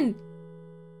hunan.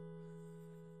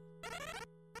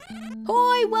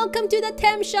 Hoi, welcome to the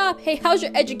Tem shop. Hey, how's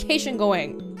your education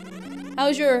going?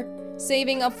 How's your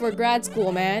saving up for grad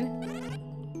school, man?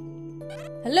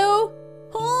 Hello?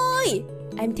 Hoi!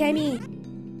 I'm Temmie.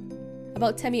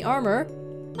 About Temmie armor?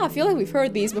 Oh, I feel like we've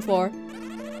heard these before.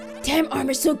 Tem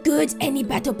armor so good, any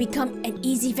battle become an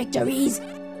easy victories.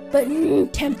 But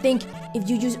Tem think if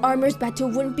you use armors, battle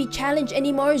wouldn't be challenged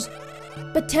anymore.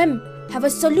 But Tem have a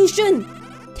solution.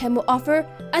 Tem will offer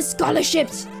a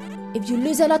scholarships. If you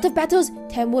lose a lot of battles,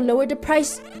 Tem will lower the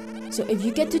price. So if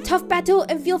you get to tough battle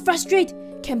and feel frustrated,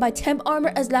 can buy Tem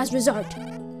armor as last resort.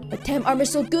 But Tem armor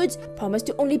so good, promise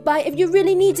to only buy if you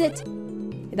really need it.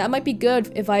 That might be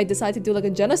good if I decide to do like a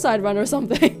genocide run or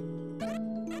something.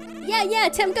 Yeah,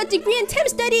 Tem got degree in Tem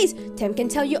studies. Tem can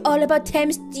tell you all about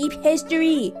Tem's deep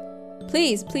history.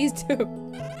 Please do.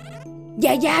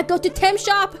 Yeah, go to Tem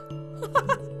shop.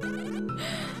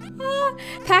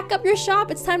 Pack up your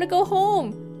shop, it's time to go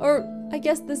home. Or, I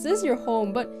guess this is your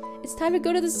home, but it's time to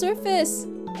go to the surface.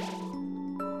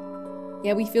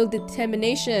 Yeah, we feel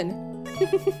determination.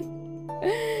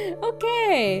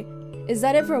 Okay. Is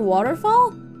that it for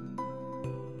waterfall?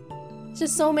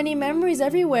 Just so many memories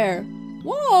everywhere.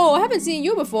 Whoa, I haven't seen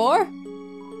you before.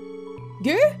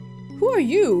 Yeah? Who are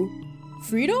you?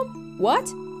 Freedom?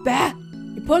 What? Bah!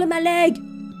 You're pulling my leg.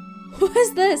 Who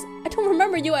is this? I don't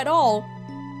remember you at all.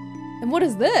 And what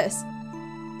is this?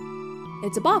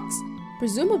 It's a box,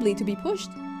 presumably to be pushed.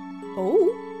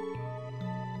 Oh?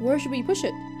 Where should we push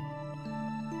it?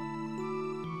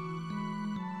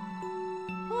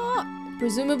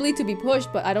 Presumably to be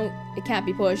pushed, but it can't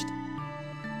be pushed.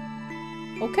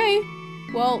 Okay,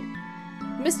 well,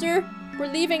 mister, we're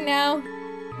leaving now.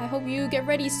 I hope you get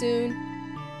ready soon.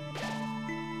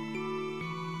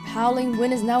 Howling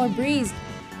wind is now a breeze.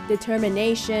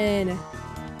 Determination.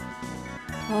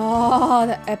 Oh,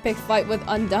 the epic fight with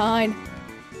Undyne.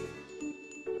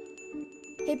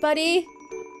 Hey, buddy.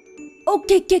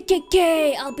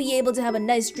 Okay, I'll be able to have a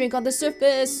nice drink on the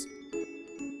surface.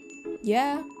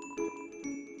 Yeah.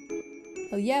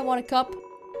 Oh yeah, want a cup?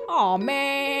 Aw,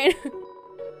 man.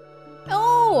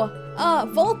 Oh,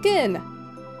 Vulcan.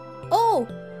 Oh,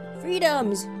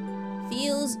 freedoms.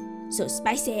 Feels so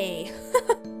spicy.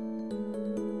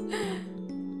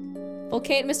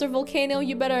 Mr. Volcano,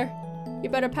 you better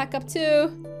pack up too.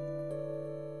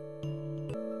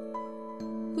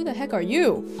 Who the heck are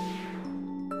you?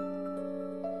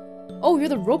 Oh, you're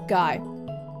the rope guy.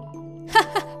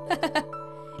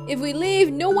 If we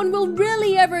leave, no one will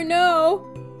really ever know.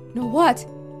 Know what?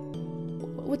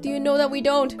 What do you know that we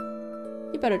don't?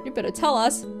 You better tell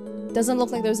us. Doesn't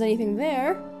look like there's anything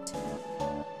there.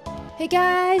 Hey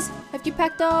guys, have you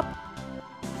packed up?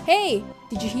 Hey,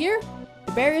 did you hear?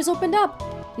 The barriers opened up.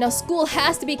 Now school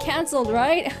has to be cancelled,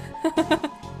 right?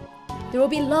 There will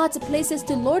be lots of places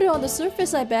to loiter on the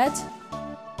surface, I bet.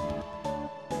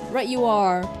 Right you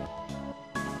are.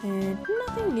 And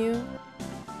nothing new.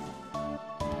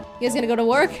 You guys gonna go to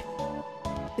work?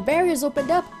 The barrier's opened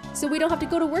up, so we don't have to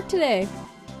go to work today.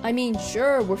 I mean,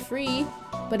 sure, we're free,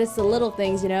 but it's the little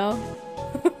things, you know?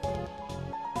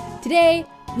 Today,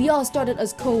 we all started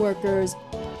as co-workers.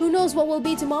 Who knows what we'll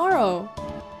be tomorrow?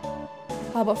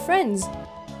 How about friends?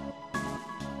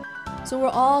 So we're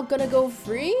all gonna go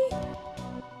free?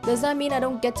 Does that mean I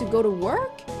don't get to go to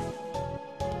work?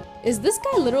 Is this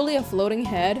guy literally a floating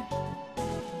head?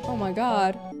 Oh my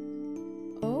god.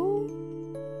 Oh?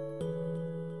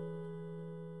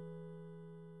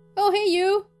 Oh, hey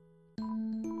you!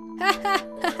 Ha ha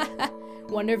ha ha!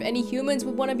 Wonder if any humans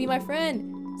would want to be my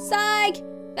friend. Psych!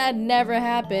 That never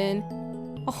happened.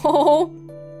 Oh!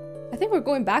 I think we're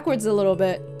going backwards a little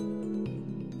bit.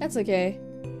 That's okay.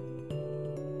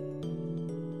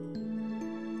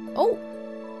 Oh!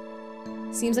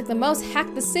 Seems like the mouse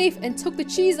hacked the safe and took the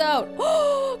cheese out.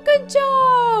 Oh, good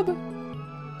job!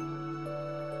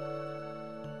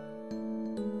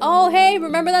 Oh, hey,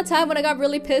 remember that time when I got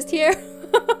really pissed here?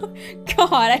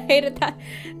 God, I hated that.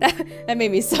 That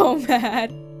made me so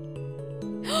mad.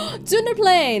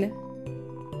 Undertale!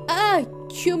 Ah,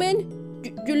 human?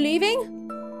 You're leaving?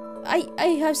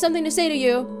 I have something to say to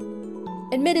you.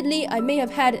 Admittedly, I may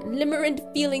have had limerent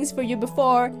feelings for you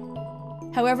before.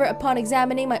 However, upon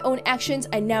examining my own actions,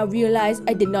 I now realize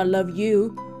I did not love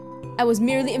you. I was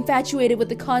merely infatuated with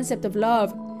the concept of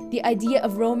love, the idea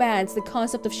of romance, the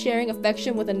concept of sharing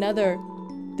affection with another.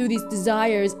 Through these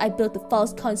desires, I built the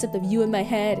false concept of you in my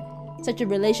head. Such a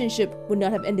relationship would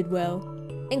not have ended well.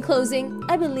 In closing,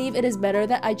 I believe it is better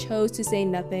that I chose to say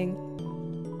nothing.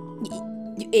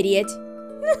 You idiot.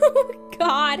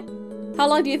 God. How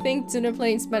long do you think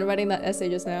Undertale spent writing that essay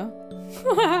just now?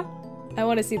 I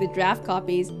want to see the draft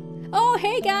copies. Oh,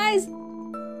 hey guys!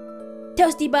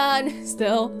 Toasty bun!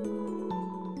 Still.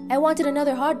 I wanted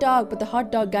another hot dog, but the hot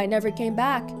dog guy never came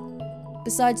back.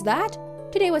 Besides that,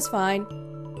 today was fine.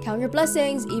 Count your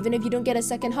blessings, even if you don't get a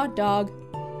second hot dog.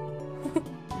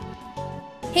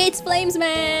 Hey, it's Flames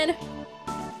Man!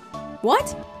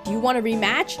 What? Do you want a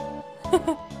rematch?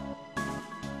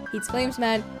 It's Flames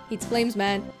Man. It's Flames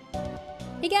Man.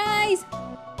 Hey guys!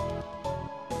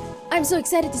 I'm so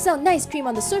excited to sell nice cream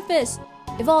on the surface.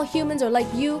 If all humans are like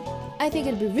you, I think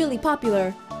it'd be really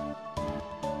popular.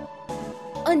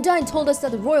 Undyne told us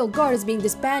that the Royal Guard is being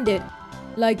disbanded.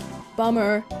 Like,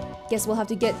 bummer. Guess we'll have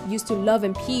to get used to love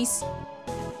and peace.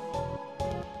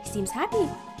 He seems happy.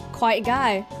 Quiet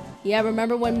guy. Yeah,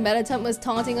 remember when Meditant was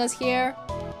taunting us here?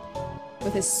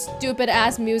 With his stupid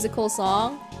ass musical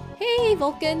song? Hey,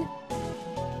 Vulcan.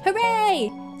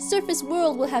 Hooray! Surface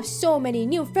World will have so many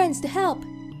new friends to help.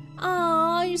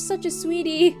 Aw, you're such a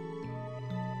sweetie.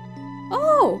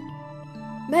 Oh!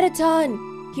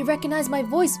 Mettaton! He recognized my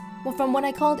voice from when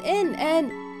I called in,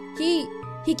 and he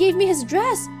gave me his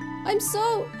address. I'm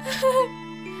so...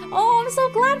 Oh, I'm so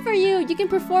glad for you! You can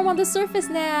perform on the surface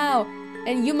now!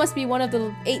 And you must be one of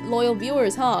the 8 loyal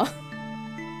viewers, huh?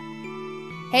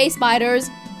 Hey,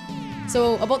 spiders!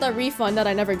 So, about that refund that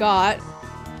I never got.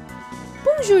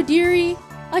 Bonjour, dearie!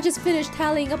 I just finished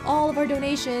tallying up all of our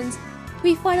donations.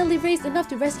 We finally raised enough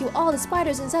to rescue all the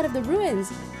spiders inside of the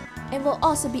ruins. And we'll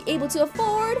also be able to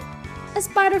afford a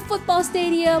spider football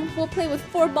stadium. We'll play with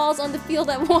 4 balls on the field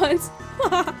at once.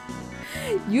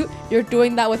 You're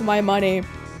doing that with my money.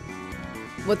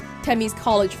 With Temmie's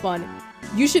college fund.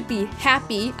 You should be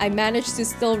happy I managed to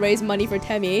still raise money for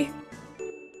Temmie.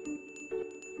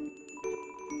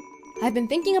 I've been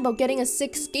thinking about getting a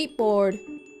 6 skateboard.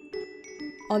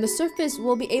 On the surface,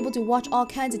 we'll be able to watch all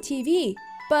kinds of TV.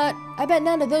 But I bet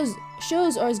none of those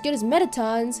shows are as good as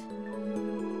Mettaton's.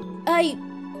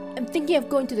 I'm thinking of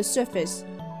going to the surface.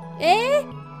 Eh?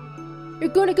 You're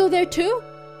gonna go there too?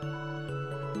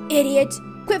 Idiot!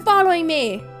 Quit following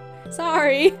me!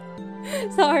 Sorry.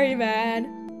 Sorry, man.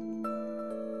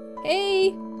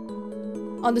 Hey!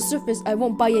 On the surface, I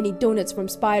won't buy any donuts from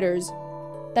spiders.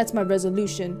 That's my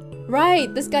resolution.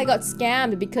 Right, this guy got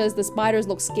scammed because the spiders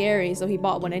look scary, so he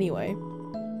bought one anyway.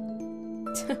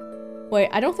 Wait,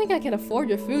 I don't think I can afford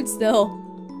your food still.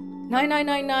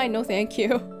 9999, no thank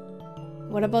you.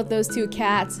 What about those 2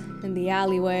 cats in the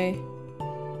alleyway?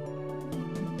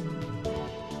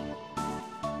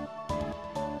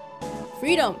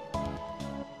 Freedom!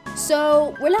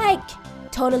 So, we're like,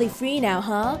 totally free now,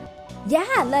 huh?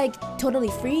 Yeah, like, totally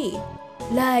free.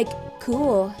 Like,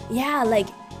 cool. Yeah, like,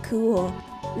 cool.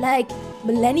 Like,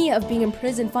 millennia of being in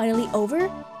prison finally over?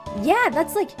 Yeah,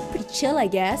 that's like, pretty chill, I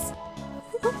guess.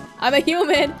 I'm a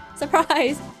human!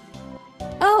 Surprise!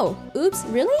 Oh, oops,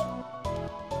 really?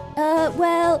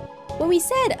 Well, when we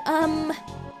said,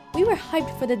 we were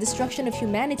hyped for the destruction of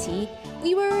humanity,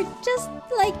 we were just,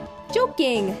 like,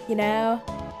 joking, you know?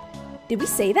 Did we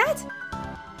say that?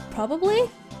 Probably.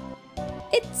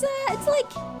 It's like,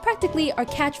 practically our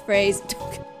catchphrase.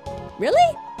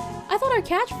 Really? I thought our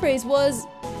catchphrase was,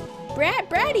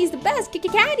 Braddy's the best,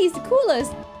 Caddy's the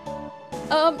coolest.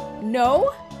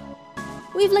 No?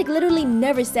 We've, like, literally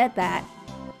never said that.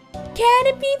 Can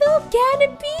it be, though? Can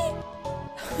it be?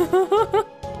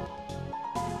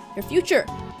 Your future.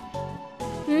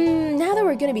 Now that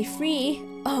we're gonna be free,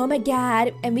 oh my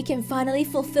god, and we can finally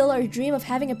fulfill our dream of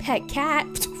having a pet cat.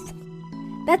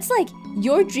 That's like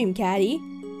your dream, Caddy.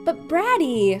 But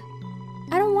Braddy,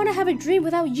 I don't want to have a dream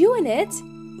without you in it.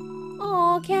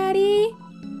 Aw, Caddy.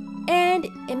 And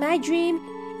in my dream,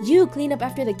 you clean up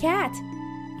after the cat.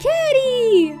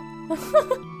 Caddy!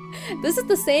 This is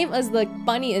the same as the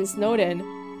bunny in Snowden.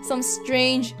 Some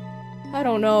strange, I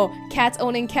don't know, cats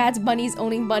owning cats, bunnies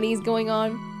owning bunnies going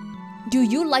on. Do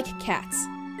you like cats?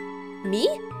 Me?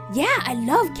 Yeah, I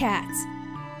love cats.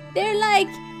 They're like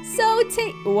so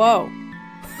Whoa.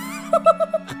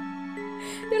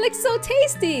 They're like so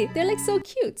tasty. They're like so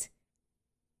cute.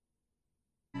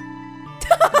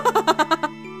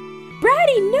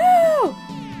 Braddy, no!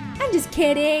 I'm just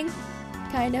kidding.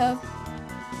 Kind of.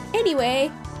 Anyway,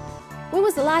 when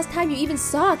was the last time you even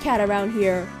saw a cat around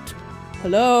here?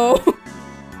 Hello?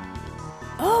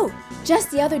 Oh,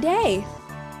 just the other day.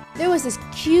 There was this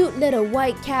cute little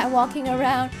white cat walking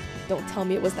around. Don't tell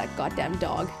me it was that goddamn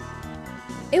dog.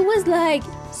 It was like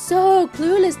so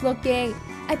clueless looking.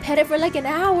 I pet it for like an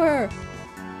hour.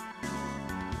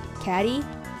 Caddy?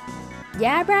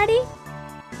 Yeah, Braddy?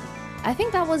 I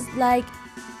think that was like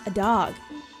a dog.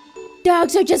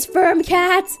 Dogs are just firm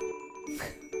cats.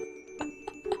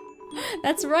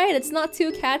 That's right, it's not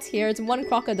two cats here, it's one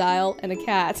crocodile and a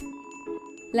cat.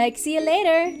 Like, see you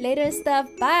later. Later stuff.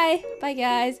 Bye. Bye,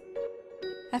 guys.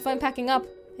 Have fun packing up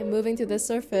and moving to the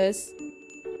surface.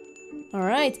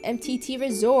 Alright, MTT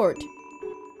Resort.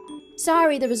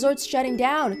 Sorry, the resort's shutting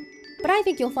down, but I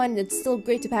think you'll find it's still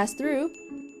great to pass through.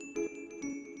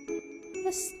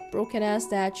 This broken-ass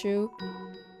statue.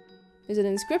 There's an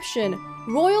inscription.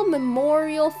 Royal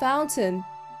Memorial Fountain.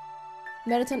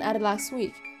 Mettaton added last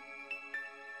week.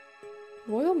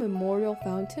 Royal Memorial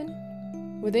Fountain?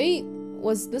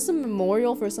 Was this a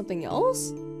memorial for something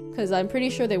else? Because I'm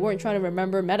pretty sure they weren't trying to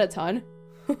remember Mettaton.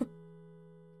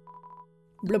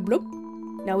 Blub blub.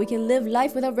 Now we can live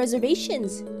life without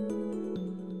reservations.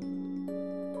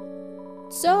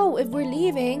 So, if we're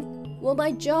leaving, will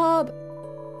my job...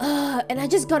 and I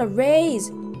just got a raise.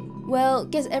 Well,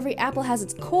 guess every apple has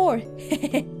its core.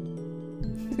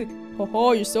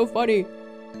 Haha, you're so funny.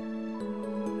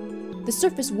 The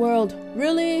surface world,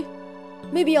 really?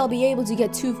 Maybe I'll be able to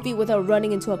get 2 feet without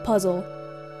running into a puzzle.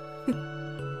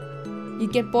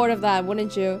 You'd get bored of that,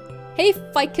 wouldn't you? Hey,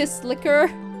 ficus liquor!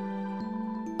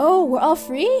 Oh, we're all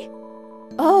free?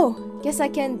 Oh, guess I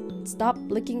can stop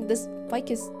licking this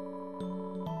ficus.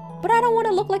 But I don't want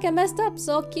to look like I messed up,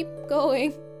 so I'll keep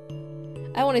going.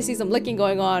 I want to see some licking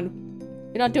going on.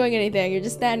 You're not doing anything, you're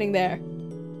just standing there.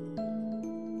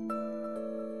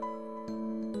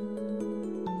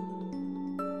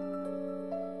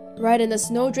 Right, and the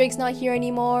snowdrake's not here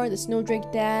anymore, the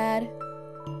snowdrake dad.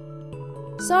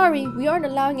 Sorry, we aren't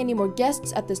allowing any more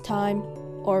guests at this time.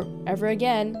 Or ever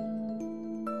again.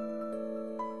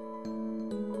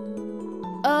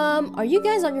 Are you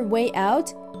guys on your way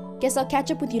out? Guess I'll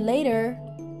catch up with you later.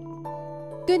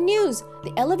 Good news!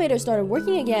 The elevator started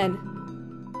working again.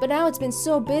 But now it's been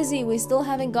so busy, we still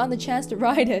haven't gotten the chance to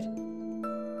ride it.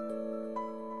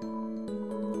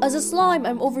 As a slime,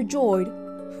 I'm overjoyed.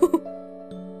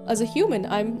 As a human,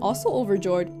 I'm also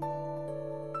overjoyed.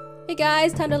 Hey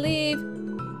guys, time to leave.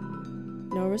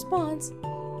 No response.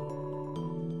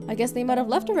 I guess they might have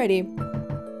left already.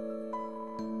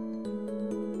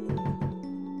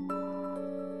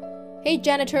 Hey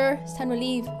janitor, it's time to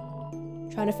leave.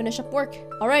 Trying to finish up work.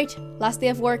 Alright, last day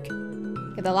of work.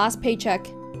 Get the last paycheck.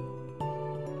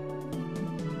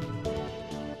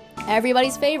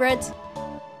 Everybody's favorite.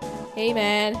 Hey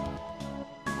man.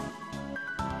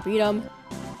 Freedom.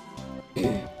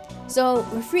 So,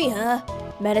 we're free, huh?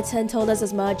 Mettaton told us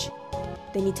as much.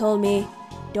 Then he told me,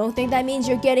 don't think that means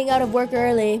you're getting out of work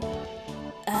early.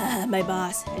 My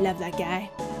boss. I love that guy.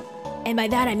 And by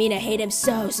that I mean I hate him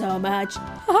so much.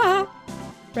 Haha.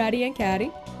 Braddy and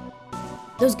Caddy.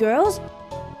 Those girls?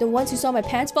 The ones who saw my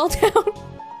pants fall down?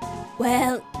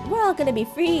 Well, we're all gonna be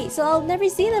free, so I'll never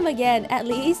see them again, at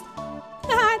least.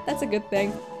 Haha, that's a good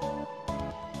thing.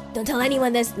 Don't tell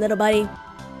anyone this, little buddy.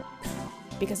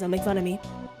 Because they'll make fun of me.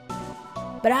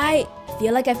 But I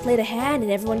feel like I've played a hand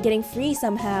in everyone getting free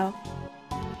somehow.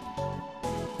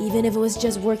 Even if it was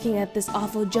just working at this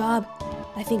awful job,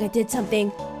 I think I did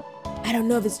something. I don't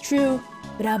know if it's true,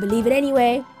 but I'll believe it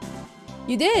anyway.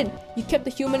 You did! You kept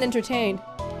the human entertained.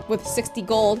 With 60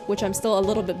 gold, which I'm still a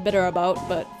little bit bitter about,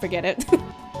 but forget it.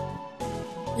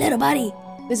 Little buddy,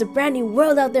 there's a brand new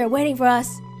world out there waiting for us.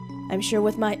 I'm sure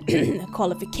with my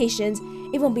qualifications,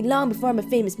 it won't be long before I'm a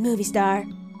famous movie star.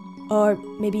 Or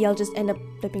maybe I'll just end up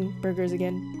flipping burgers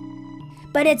again.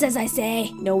 But it's as I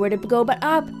say, nowhere to go but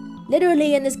up.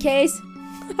 Literally in this case.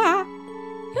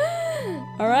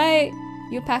 Alright,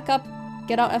 you pack up,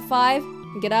 get out at 5,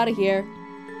 and get out of here.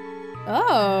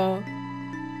 Oh.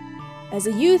 As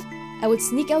a youth, I would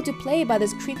sneak out to play by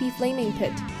this creepy flaming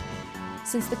pit.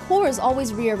 Since the core is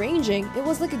always rearranging, it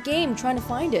was like a game trying to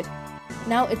find it.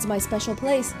 Now it's my special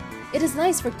place. It is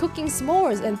nice for cooking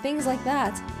s'mores and things like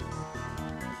that.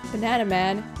 Banana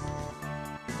Man.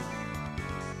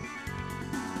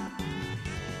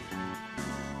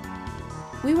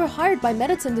 We were hired by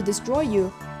Medicine to destroy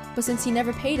you, but since he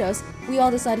never paid us, we all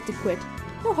decided to quit.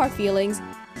 No hard feelings.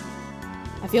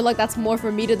 I feel like that's more for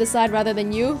me to decide rather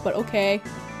than you, but okay.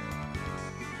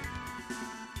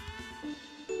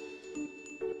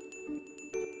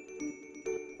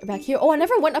 We're back here. Oh, I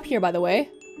never went up here, by the way.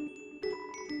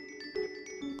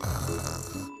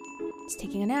 It's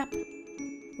taking a nap.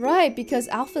 Right, because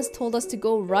Alphys told us to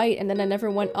go right and then I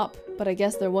never went up, but I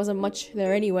guess there wasn't much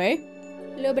there anyway.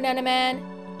 Hello, Banana Man.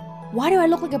 Why do I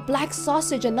look like a black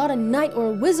sausage and not a knight or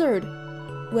a wizard?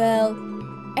 Well,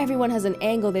 everyone has an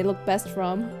angle they look best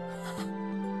from.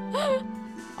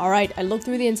 Alright, I looked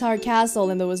through the entire castle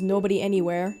and there was nobody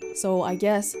anywhere, so I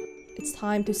guess it's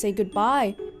time to say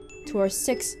goodbye to our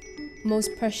 6 most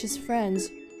precious friends.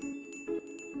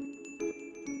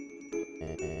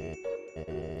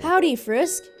 Howdy,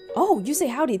 Frisk. Oh, you say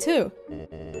howdy too.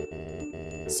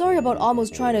 Sorry about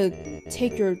almost trying to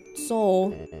take your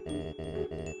soul.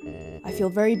 I feel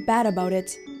very bad about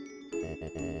it.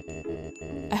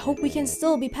 I hope we can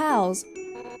still be pals.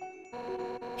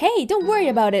 Hey, don't worry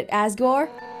about it, Asgore.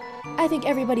 I think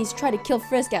everybody's tried to kill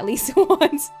Frisk at least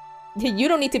once. You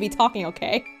don't need to be talking,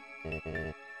 okay?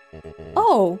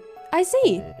 Oh, I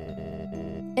see.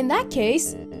 In that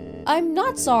case, I'm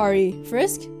not sorry,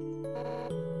 Frisk.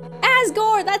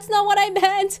 Asgore, that's not what I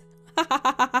meant!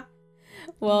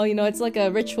 Well, you know, it's like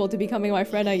a ritual to becoming my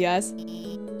friend, I guess.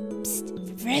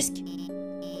 Psst, Frisk.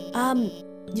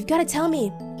 You've gotta tell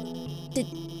me.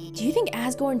 Do you think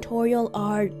Asgore and Toriel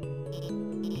are...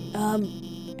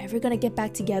 ever gonna get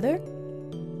back together?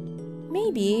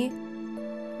 Maybe.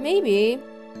 Maybe.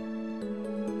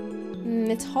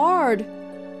 It's hard.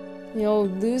 You know,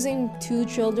 losing 2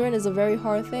 children is a very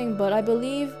hard thing, but I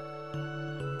believe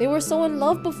they were so in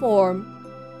love before.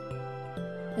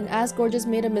 And Asgore just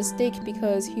made a mistake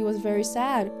because he was very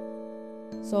sad.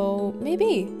 So,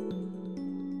 maybe.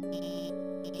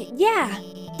 Yeah,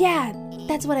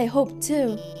 that's what I hope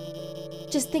too.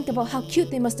 Just think about how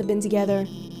cute they must have been together.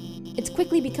 It's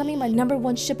quickly becoming my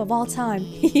 #1 ship of all time.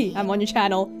 I'm on your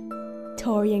channel.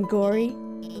 Tori and Gory.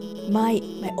 My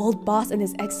old boss and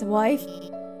his ex-wife.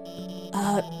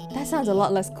 That sounds a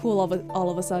lot less cool all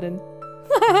of a sudden.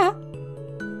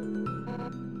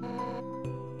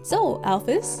 So,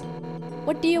 Alphys,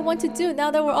 what do you want to do now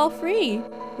that we're all free?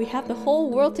 We have the whole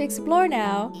world to explore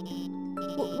now.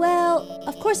 Well,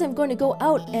 of course I'm going to go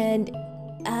out and...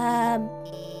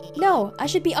 No, I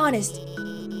should be honest.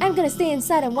 I'm gonna stay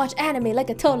inside and watch anime like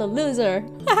a total loser.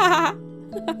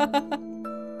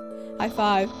 High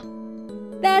five.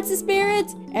 That's the spirit!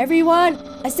 Everyone,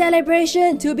 a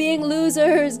celebration to being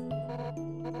losers!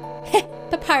 Heh,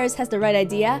 Papyrus has the right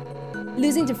idea.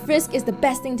 Losing to Frisk is the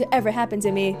best thing to ever happen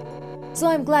to me. So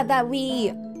I'm glad that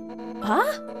we...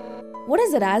 Huh? What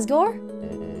is it, Asgore?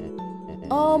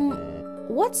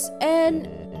 What's an...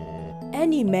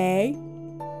 anime?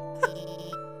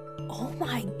 Oh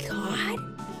my god.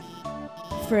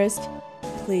 Frisk,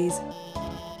 please.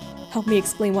 Help me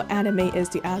explain what anime is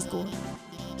to Asgore.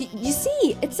 You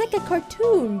see, it's like a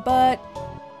cartoon, but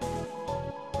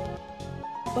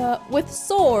with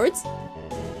swords.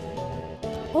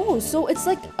 Oh, so it's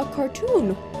like a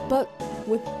cartoon, but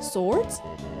with swords?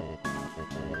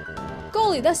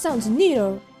 Golly, that sounds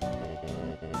neater.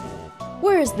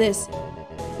 Where is this?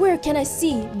 Where can I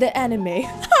see the anime?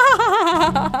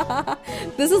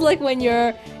 This is like when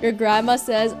your grandma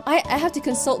says, I have to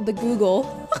consult the Google.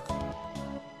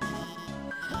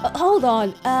 Hold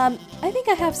on, I think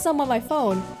I have some on my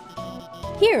phone.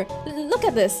 Here, look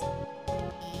at this.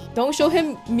 Don't show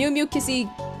him Mew Mew Kissy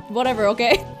whatever,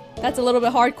 okay? That's a little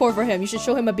bit hardcore for him. You should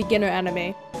show him a beginner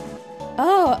anime.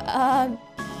 Oh,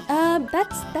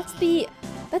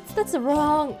 That's the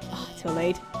wrong... Oh, too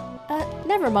late.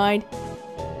 Never mind.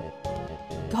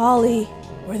 Golly,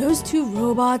 were those two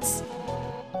robots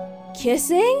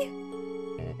kissing?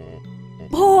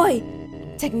 Boy,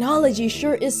 technology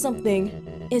sure is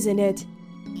something, isn't it?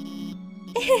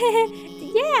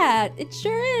 Yeah, it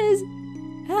sure is.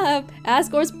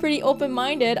 Asgore's pretty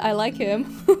open-minded. I like him.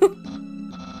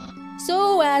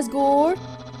 So, Asgore,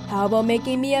 how about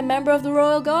making me a member of the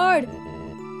Royal Guard?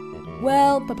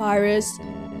 Well, Papyrus,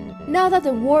 now that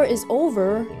the war is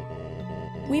over,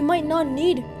 we might not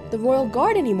need the Royal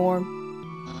Guard anymore.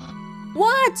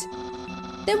 What?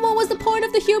 Then what was the point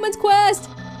of the humans' quest?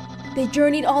 They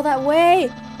journeyed all that way,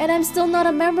 and I'm still not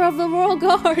a member of the Royal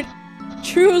Guard.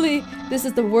 Truly, this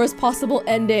is the worst possible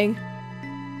ending.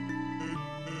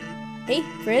 Hey,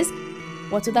 Frisk,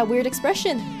 what's with that weird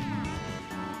expression?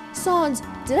 Sans,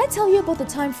 did I tell you about the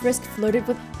time Frisk flirted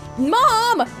with—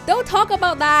 Mom! Don't talk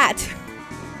about that!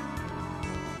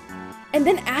 And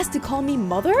then asked to call me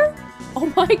mother?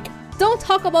 Oh my god. Don't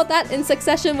talk about that in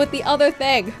succession with the other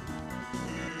thing.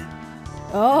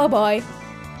 Oh boy.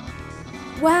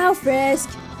 Wow, Frisk.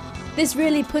 This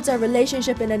really puts our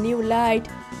relationship in a new light.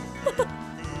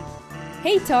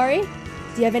 Hey, Tori.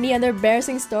 Do you have any other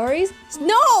embarrassing stories?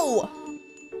 No!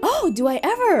 Oh, do I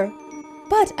ever?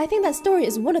 But I think that story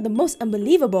is one of the most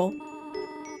unbelievable.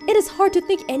 It is hard to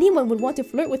think anyone would want to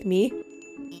flirt with me.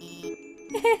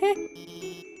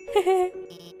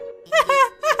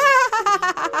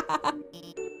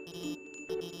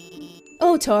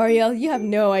 Oh, Toriel, you have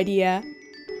no idea.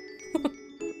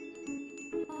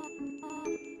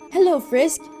 Hello,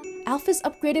 Frisk. Alphys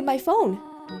upgraded my phone.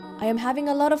 I am having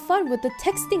a lot of fun with the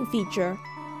texting feature.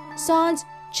 Sans,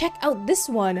 check out this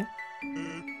one.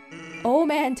 Oh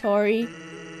man, Tori.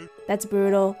 That's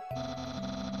brutal.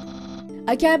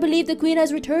 I can't believe the queen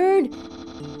has returned.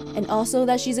 And also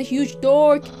that she's a huge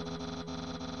dork.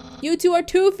 You two are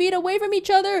 2 feet away from each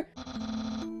other.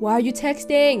 Why are you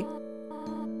texting?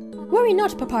 Worry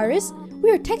not, Papyrus. We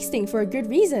are texting for a good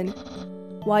reason.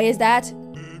 Why is that?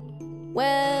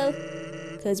 Well,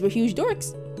 because we're huge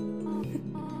dorks.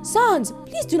 Sans,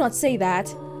 please do not say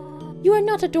that. You are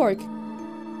not a dork.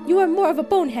 You are more of a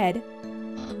bonehead.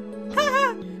 Ha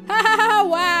ha! Ha ha ha!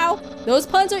 Wow! Those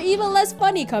puns are even less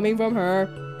funny coming from her.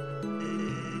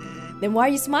 Then why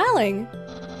are you smiling?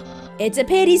 It's a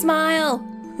pity smile.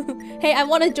 Hey, I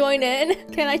want to join in.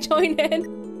 Can I join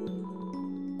in?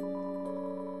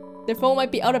 Their phone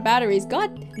might be out of batteries.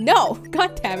 No!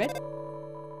 God damn it.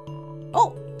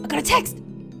 Oh, I got a text.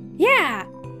 Yeah!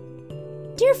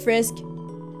 Dear Frisk,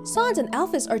 Sans and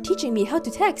Alphys are teaching me how to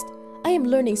text. I am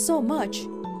learning so much.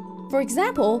 For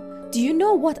example, do you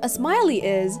know what a smiley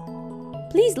is?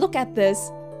 Please look at this.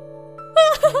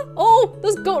 Oh,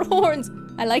 those goat horns.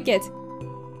 I like it.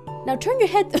 Now turn your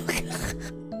head.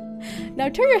 Now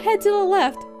turn your head to the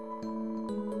left.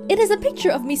 It is a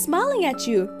picture of me smiling at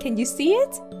you. Can you see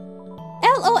it?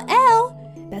 LOL.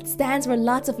 That stands for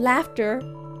lots of laughter.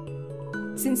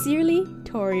 Sincerely,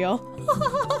 Toriel.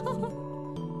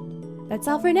 That's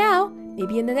all for now.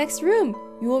 Maybe in the next room,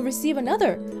 you will receive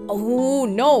another. Oh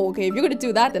no, okay, if you're gonna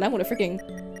do that, then I'm gonna freaking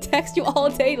text you all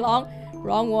day long.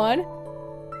 Wrong one.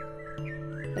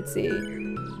 Let's see.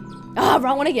 Ah,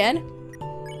 wrong one again.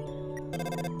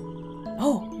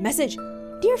 Oh, message.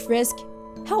 Dear Frisk,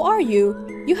 how are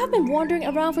you? You have been wandering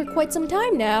around for quite some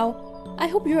time now. I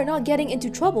hope you are not getting into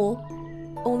trouble.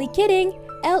 Only kidding.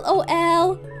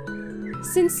 LOL.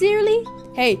 Sincerely?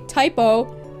 Hey, typo.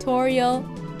 Toriel.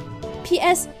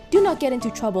 P.S. Do not get into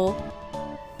trouble.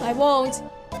 I won't.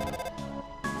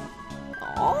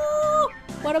 Oh,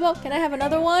 what about, can I have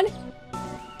another one?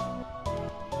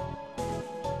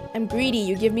 I'm greedy.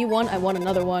 You give me one, I want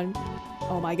another one.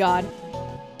 Oh my god.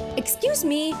 Excuse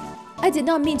me. I did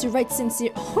not mean to write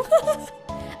sincere.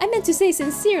 I meant to say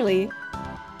sincerely.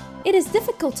 It is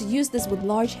difficult to use this with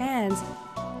large hands.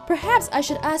 Perhaps I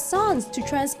should ask Sans to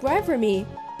transcribe for me.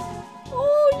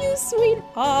 Oh, you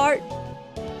sweetheart.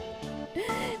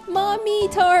 Mommy,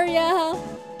 Toriel.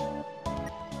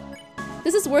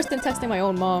 This is worse than texting my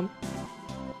own mom.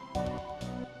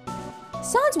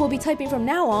 Sans will be typing from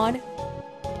now on.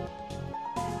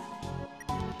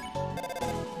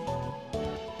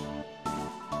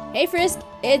 Hey Frisk,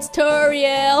 it's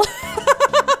Toriel.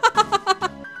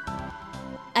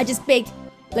 I just baked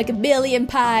like a billion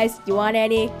pies. You want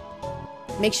any?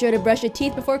 Make sure to brush your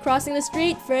teeth before crossing the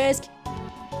street, Frisk.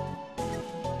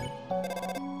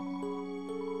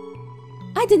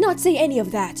 I did not say any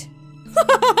of that.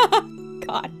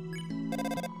 God.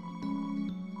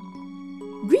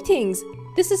 Greetings.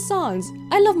 This is Sans.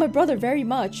 I love my brother very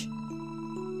much.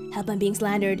 Help, I'm being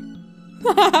slandered.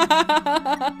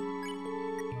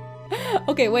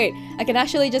 Okay, wait. I can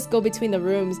actually just go between the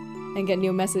rooms and get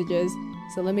new messages.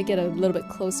 So let me get a little bit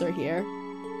closer here.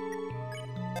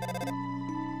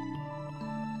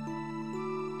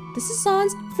 This is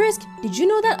Sans. Frisk, did you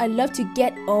know that I love to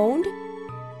get owned?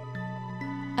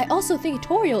 I also think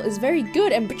Toriel is very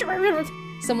good and...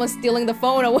 Someone's stealing the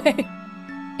phone away.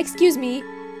 Excuse me.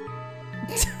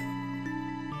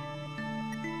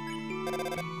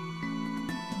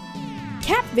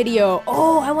 Cat video.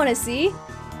 Oh, I want to see.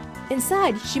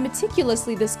 Inside, she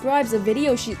meticulously describes a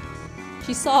video she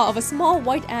saw of a small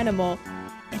white animal.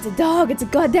 It's a dog. It's a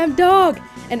goddamn dog.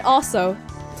 And also,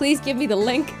 please give me the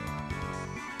link.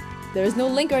 There is no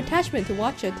link or attachment to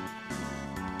watch it.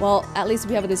 Well, at least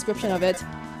we have a description of it.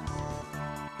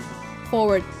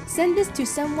 Forward. Send this to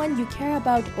someone you care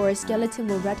about or a skeleton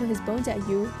will rattle his bones at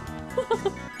you.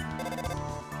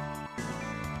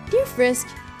 Dear Frisk,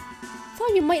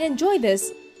 thought you might enjoy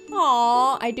this.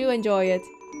 Aww, I do enjoy it.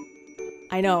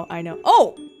 I know.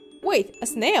 Oh! Wait, a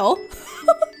snail?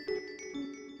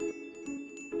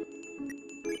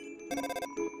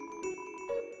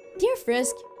 Dear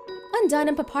Frisk, Undyne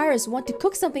and Papyrus want to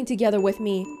cook something together with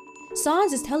me.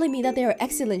 Sans is telling me that they are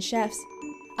excellent chefs.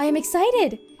 I am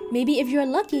excited. Maybe if you're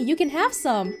lucky, you can have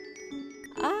some.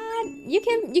 You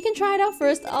can try it out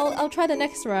first. I'll try the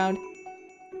next round.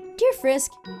 Dear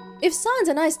Frisk, if Sans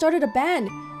and I started a band,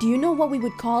 do you know what we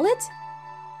would call it?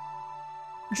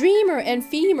 Dreamer and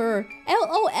Femur.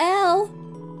 LOL.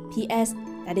 P.S.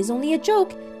 That is only a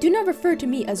joke. Do not refer to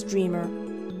me as Dreamer.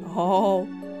 Oh,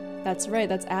 that's right.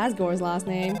 That's Asgore's last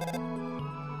name.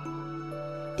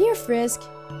 Dear Frisk,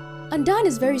 Undyne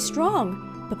is very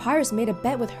strong. Papyrus made a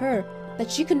bet with her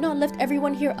that she could not lift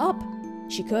everyone here up.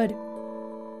 She could.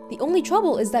 The only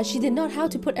trouble is that she did not know how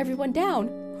to put everyone down.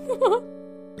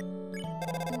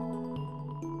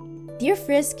 Dear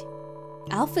Frisk,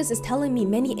 Alphys is telling me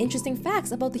many interesting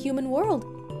facts about the human world.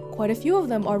 Quite a few of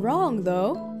them are wrong,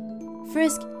 though.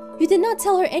 Frisk, you did not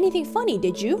tell her anything funny,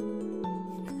 did you?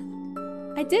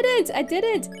 I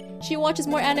didn't. She watches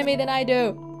more anime than I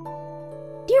do.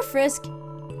 Dear Frisk,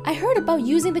 I heard about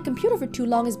using the computer for too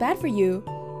long is bad for you.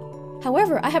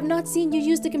 However, I have not seen you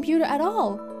use the computer at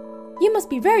all. You must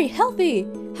be very healthy.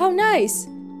 How nice.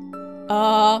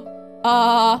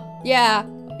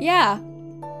 Yeah.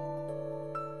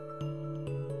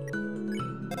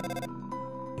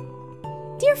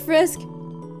 Dear Frisk,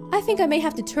 I think I may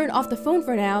have to turn off the phone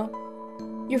for now.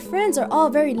 Your friends are all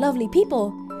very lovely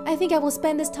people. I think I will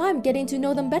spend this time getting to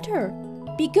know them better.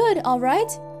 Be good,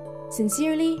 alright?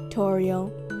 Sincerely,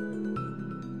 Toriel.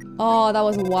 Oh, that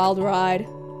was a wild ride.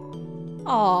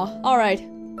 Aw, alright.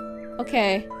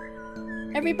 Okay.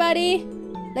 Everybody,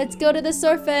 let's go to the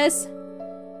surface.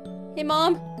 Hey,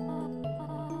 Mom.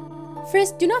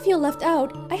 Frisk, do not feel left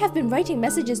out. I have been writing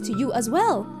messages to you as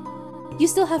well. You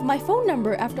still have my phone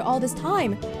number after all this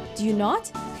time. Do you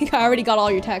not? I already got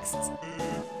all your texts.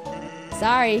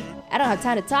 Sorry, I don't have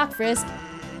time to talk, Frisk.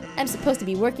 I'm supposed to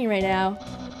be working right now.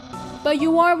 But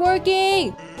you are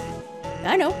working!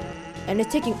 I know. And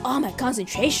it's taking all my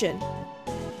concentration.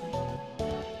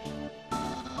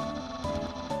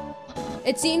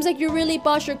 It seems like you really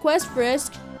botched your quest,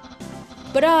 Frisk.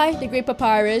 But I, the Great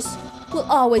Papyrus, will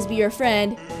always be your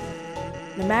friend.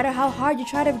 No matter how hard you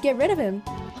try to get rid of him.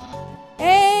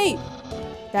 Hey!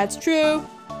 That's true.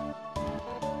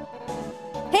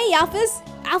 Hey, Alphys!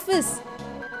 Alphys!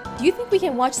 Do you think we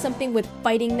can watch something with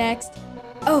fighting next?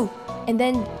 Oh, and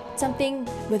then something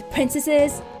with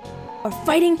princesses? Or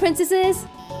fighting princesses?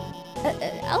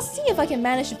 I'll see if I can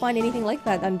manage to find anything like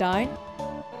that, Undyne.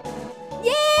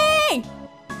 Yay!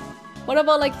 What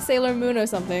about like Sailor Moon or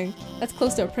something? That's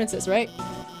close to a princess, right?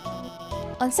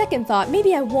 On second thought,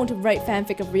 maybe I won't write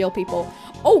fanfic of real people.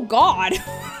 Oh god!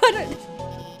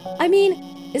 I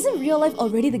mean, isn't real life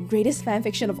already the greatest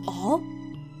fanfiction of all?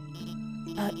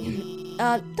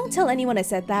 Don't tell anyone I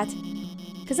said that.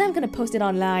 Cause I'm gonna post it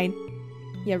online.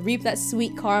 Yeah, reap that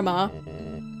sweet karma.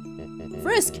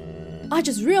 Frisk! I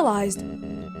just realized,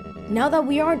 now that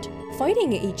we aren't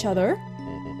fighting each other,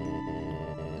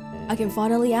 I can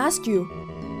finally ask you,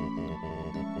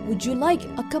 would you like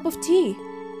a cup of tea?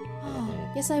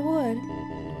 Oh, yes I would.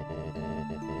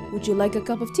 Would you like a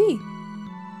cup of tea?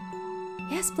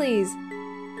 Yes, please.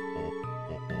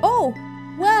 Oh,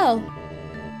 well,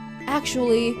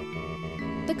 actually,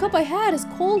 the cup I had is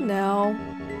cold now,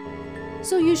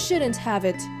 so you shouldn't have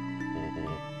it.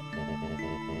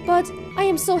 But I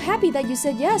am so happy that you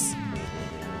said yes.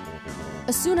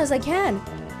 As soon as I can,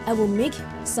 I will make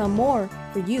some more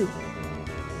for you.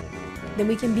 Then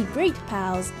we can be great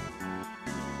pals.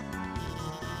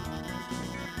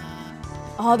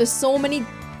 Oh, there's so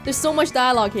much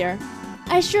dialogue here.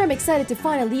 I sure am excited to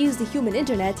finally use the human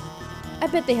internet. I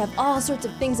bet they have all sorts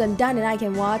of things Undone and I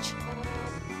can watch.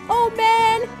 Oh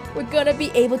man! We're gonna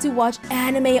be able to watch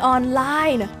anime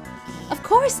online! Of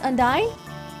course, Undyne!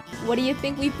 What do you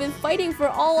think we've been fighting for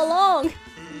all along?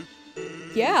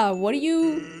 Yeah, what do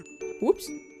you... Whoops.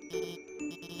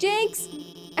 Jinx!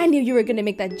 I knew you were gonna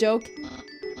make that joke.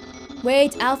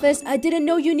 Wait, Alphys, I didn't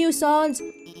know you knew songs.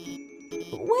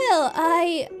 Well,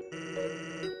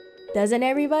 Doesn't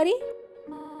everybody?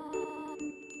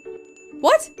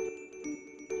 What?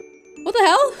 What the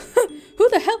hell?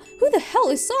 Who the hell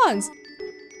is Sans?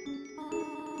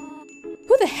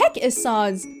 Who the heck is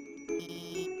Sans?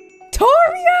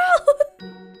 Toriel!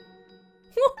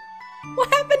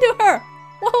 What happened to her?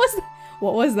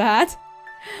 What was that?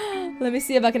 Let me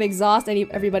see if I can exhaust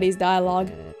everybody's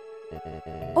dialogue.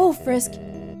 Oh, Frisk,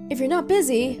 if you're not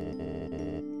busy,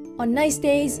 on nice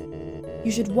days,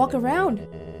 you should walk around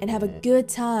and have a good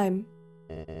time.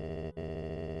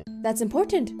 That's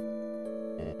important.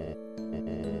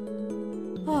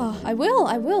 Oh, I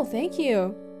will, thank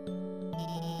you.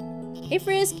 Hey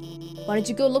Frisk, why don't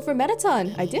you go look for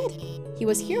Metaton? I did. He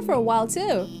was here for a while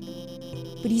too.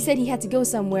 But he said he had to go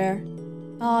somewhere.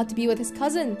 To be with his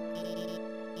cousin.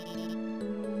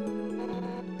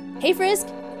 Hey Frisk,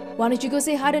 why don't you go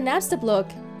say hi to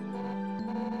Napstoplook?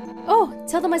 Oh,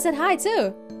 tell them I said hi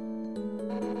too.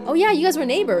 Oh yeah, you guys were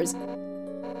neighbors.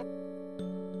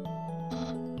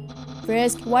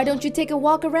 Frisk, why don't you take a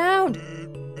walk around?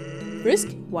 Frisk,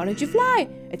 why don't you fly?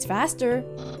 It's faster.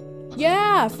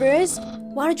 Yeah, Frisk,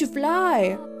 why don't you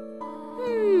fly?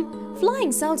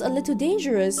 Flying sounds a little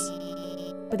dangerous.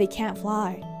 But they can't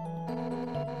fly.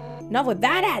 Not with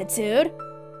that attitude.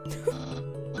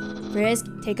 Frisk,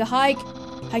 take a hike.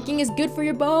 Hiking is good for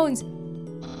your bones.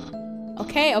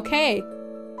 Okay.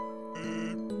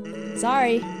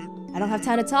 Sorry, I don't have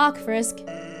time to talk, Frisk.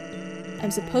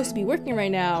 I'm supposed to be working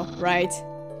right now, right?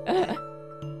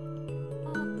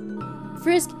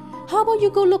 Frisk, how about you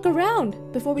go look around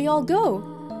before we all go?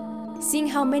 Seeing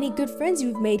how many good friends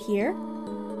you've made here,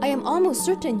 I am almost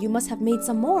certain you must have made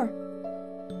some more.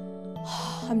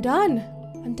 I'm done.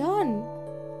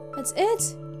 That's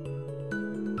it.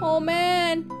 Oh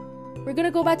man, we're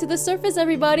gonna go back to the surface,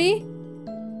 everybody.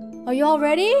 Are you all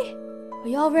ready?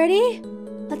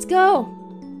 Let's go.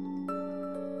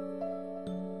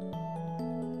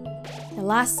 The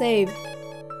last save.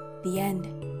 The end.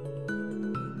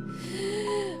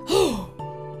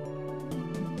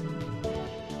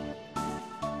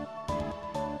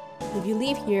 If you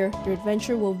leave here, your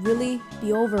adventure will really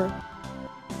be over.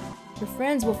 Your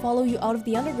friends will follow you out of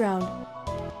the underground.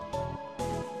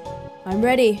 I'm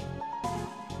ready.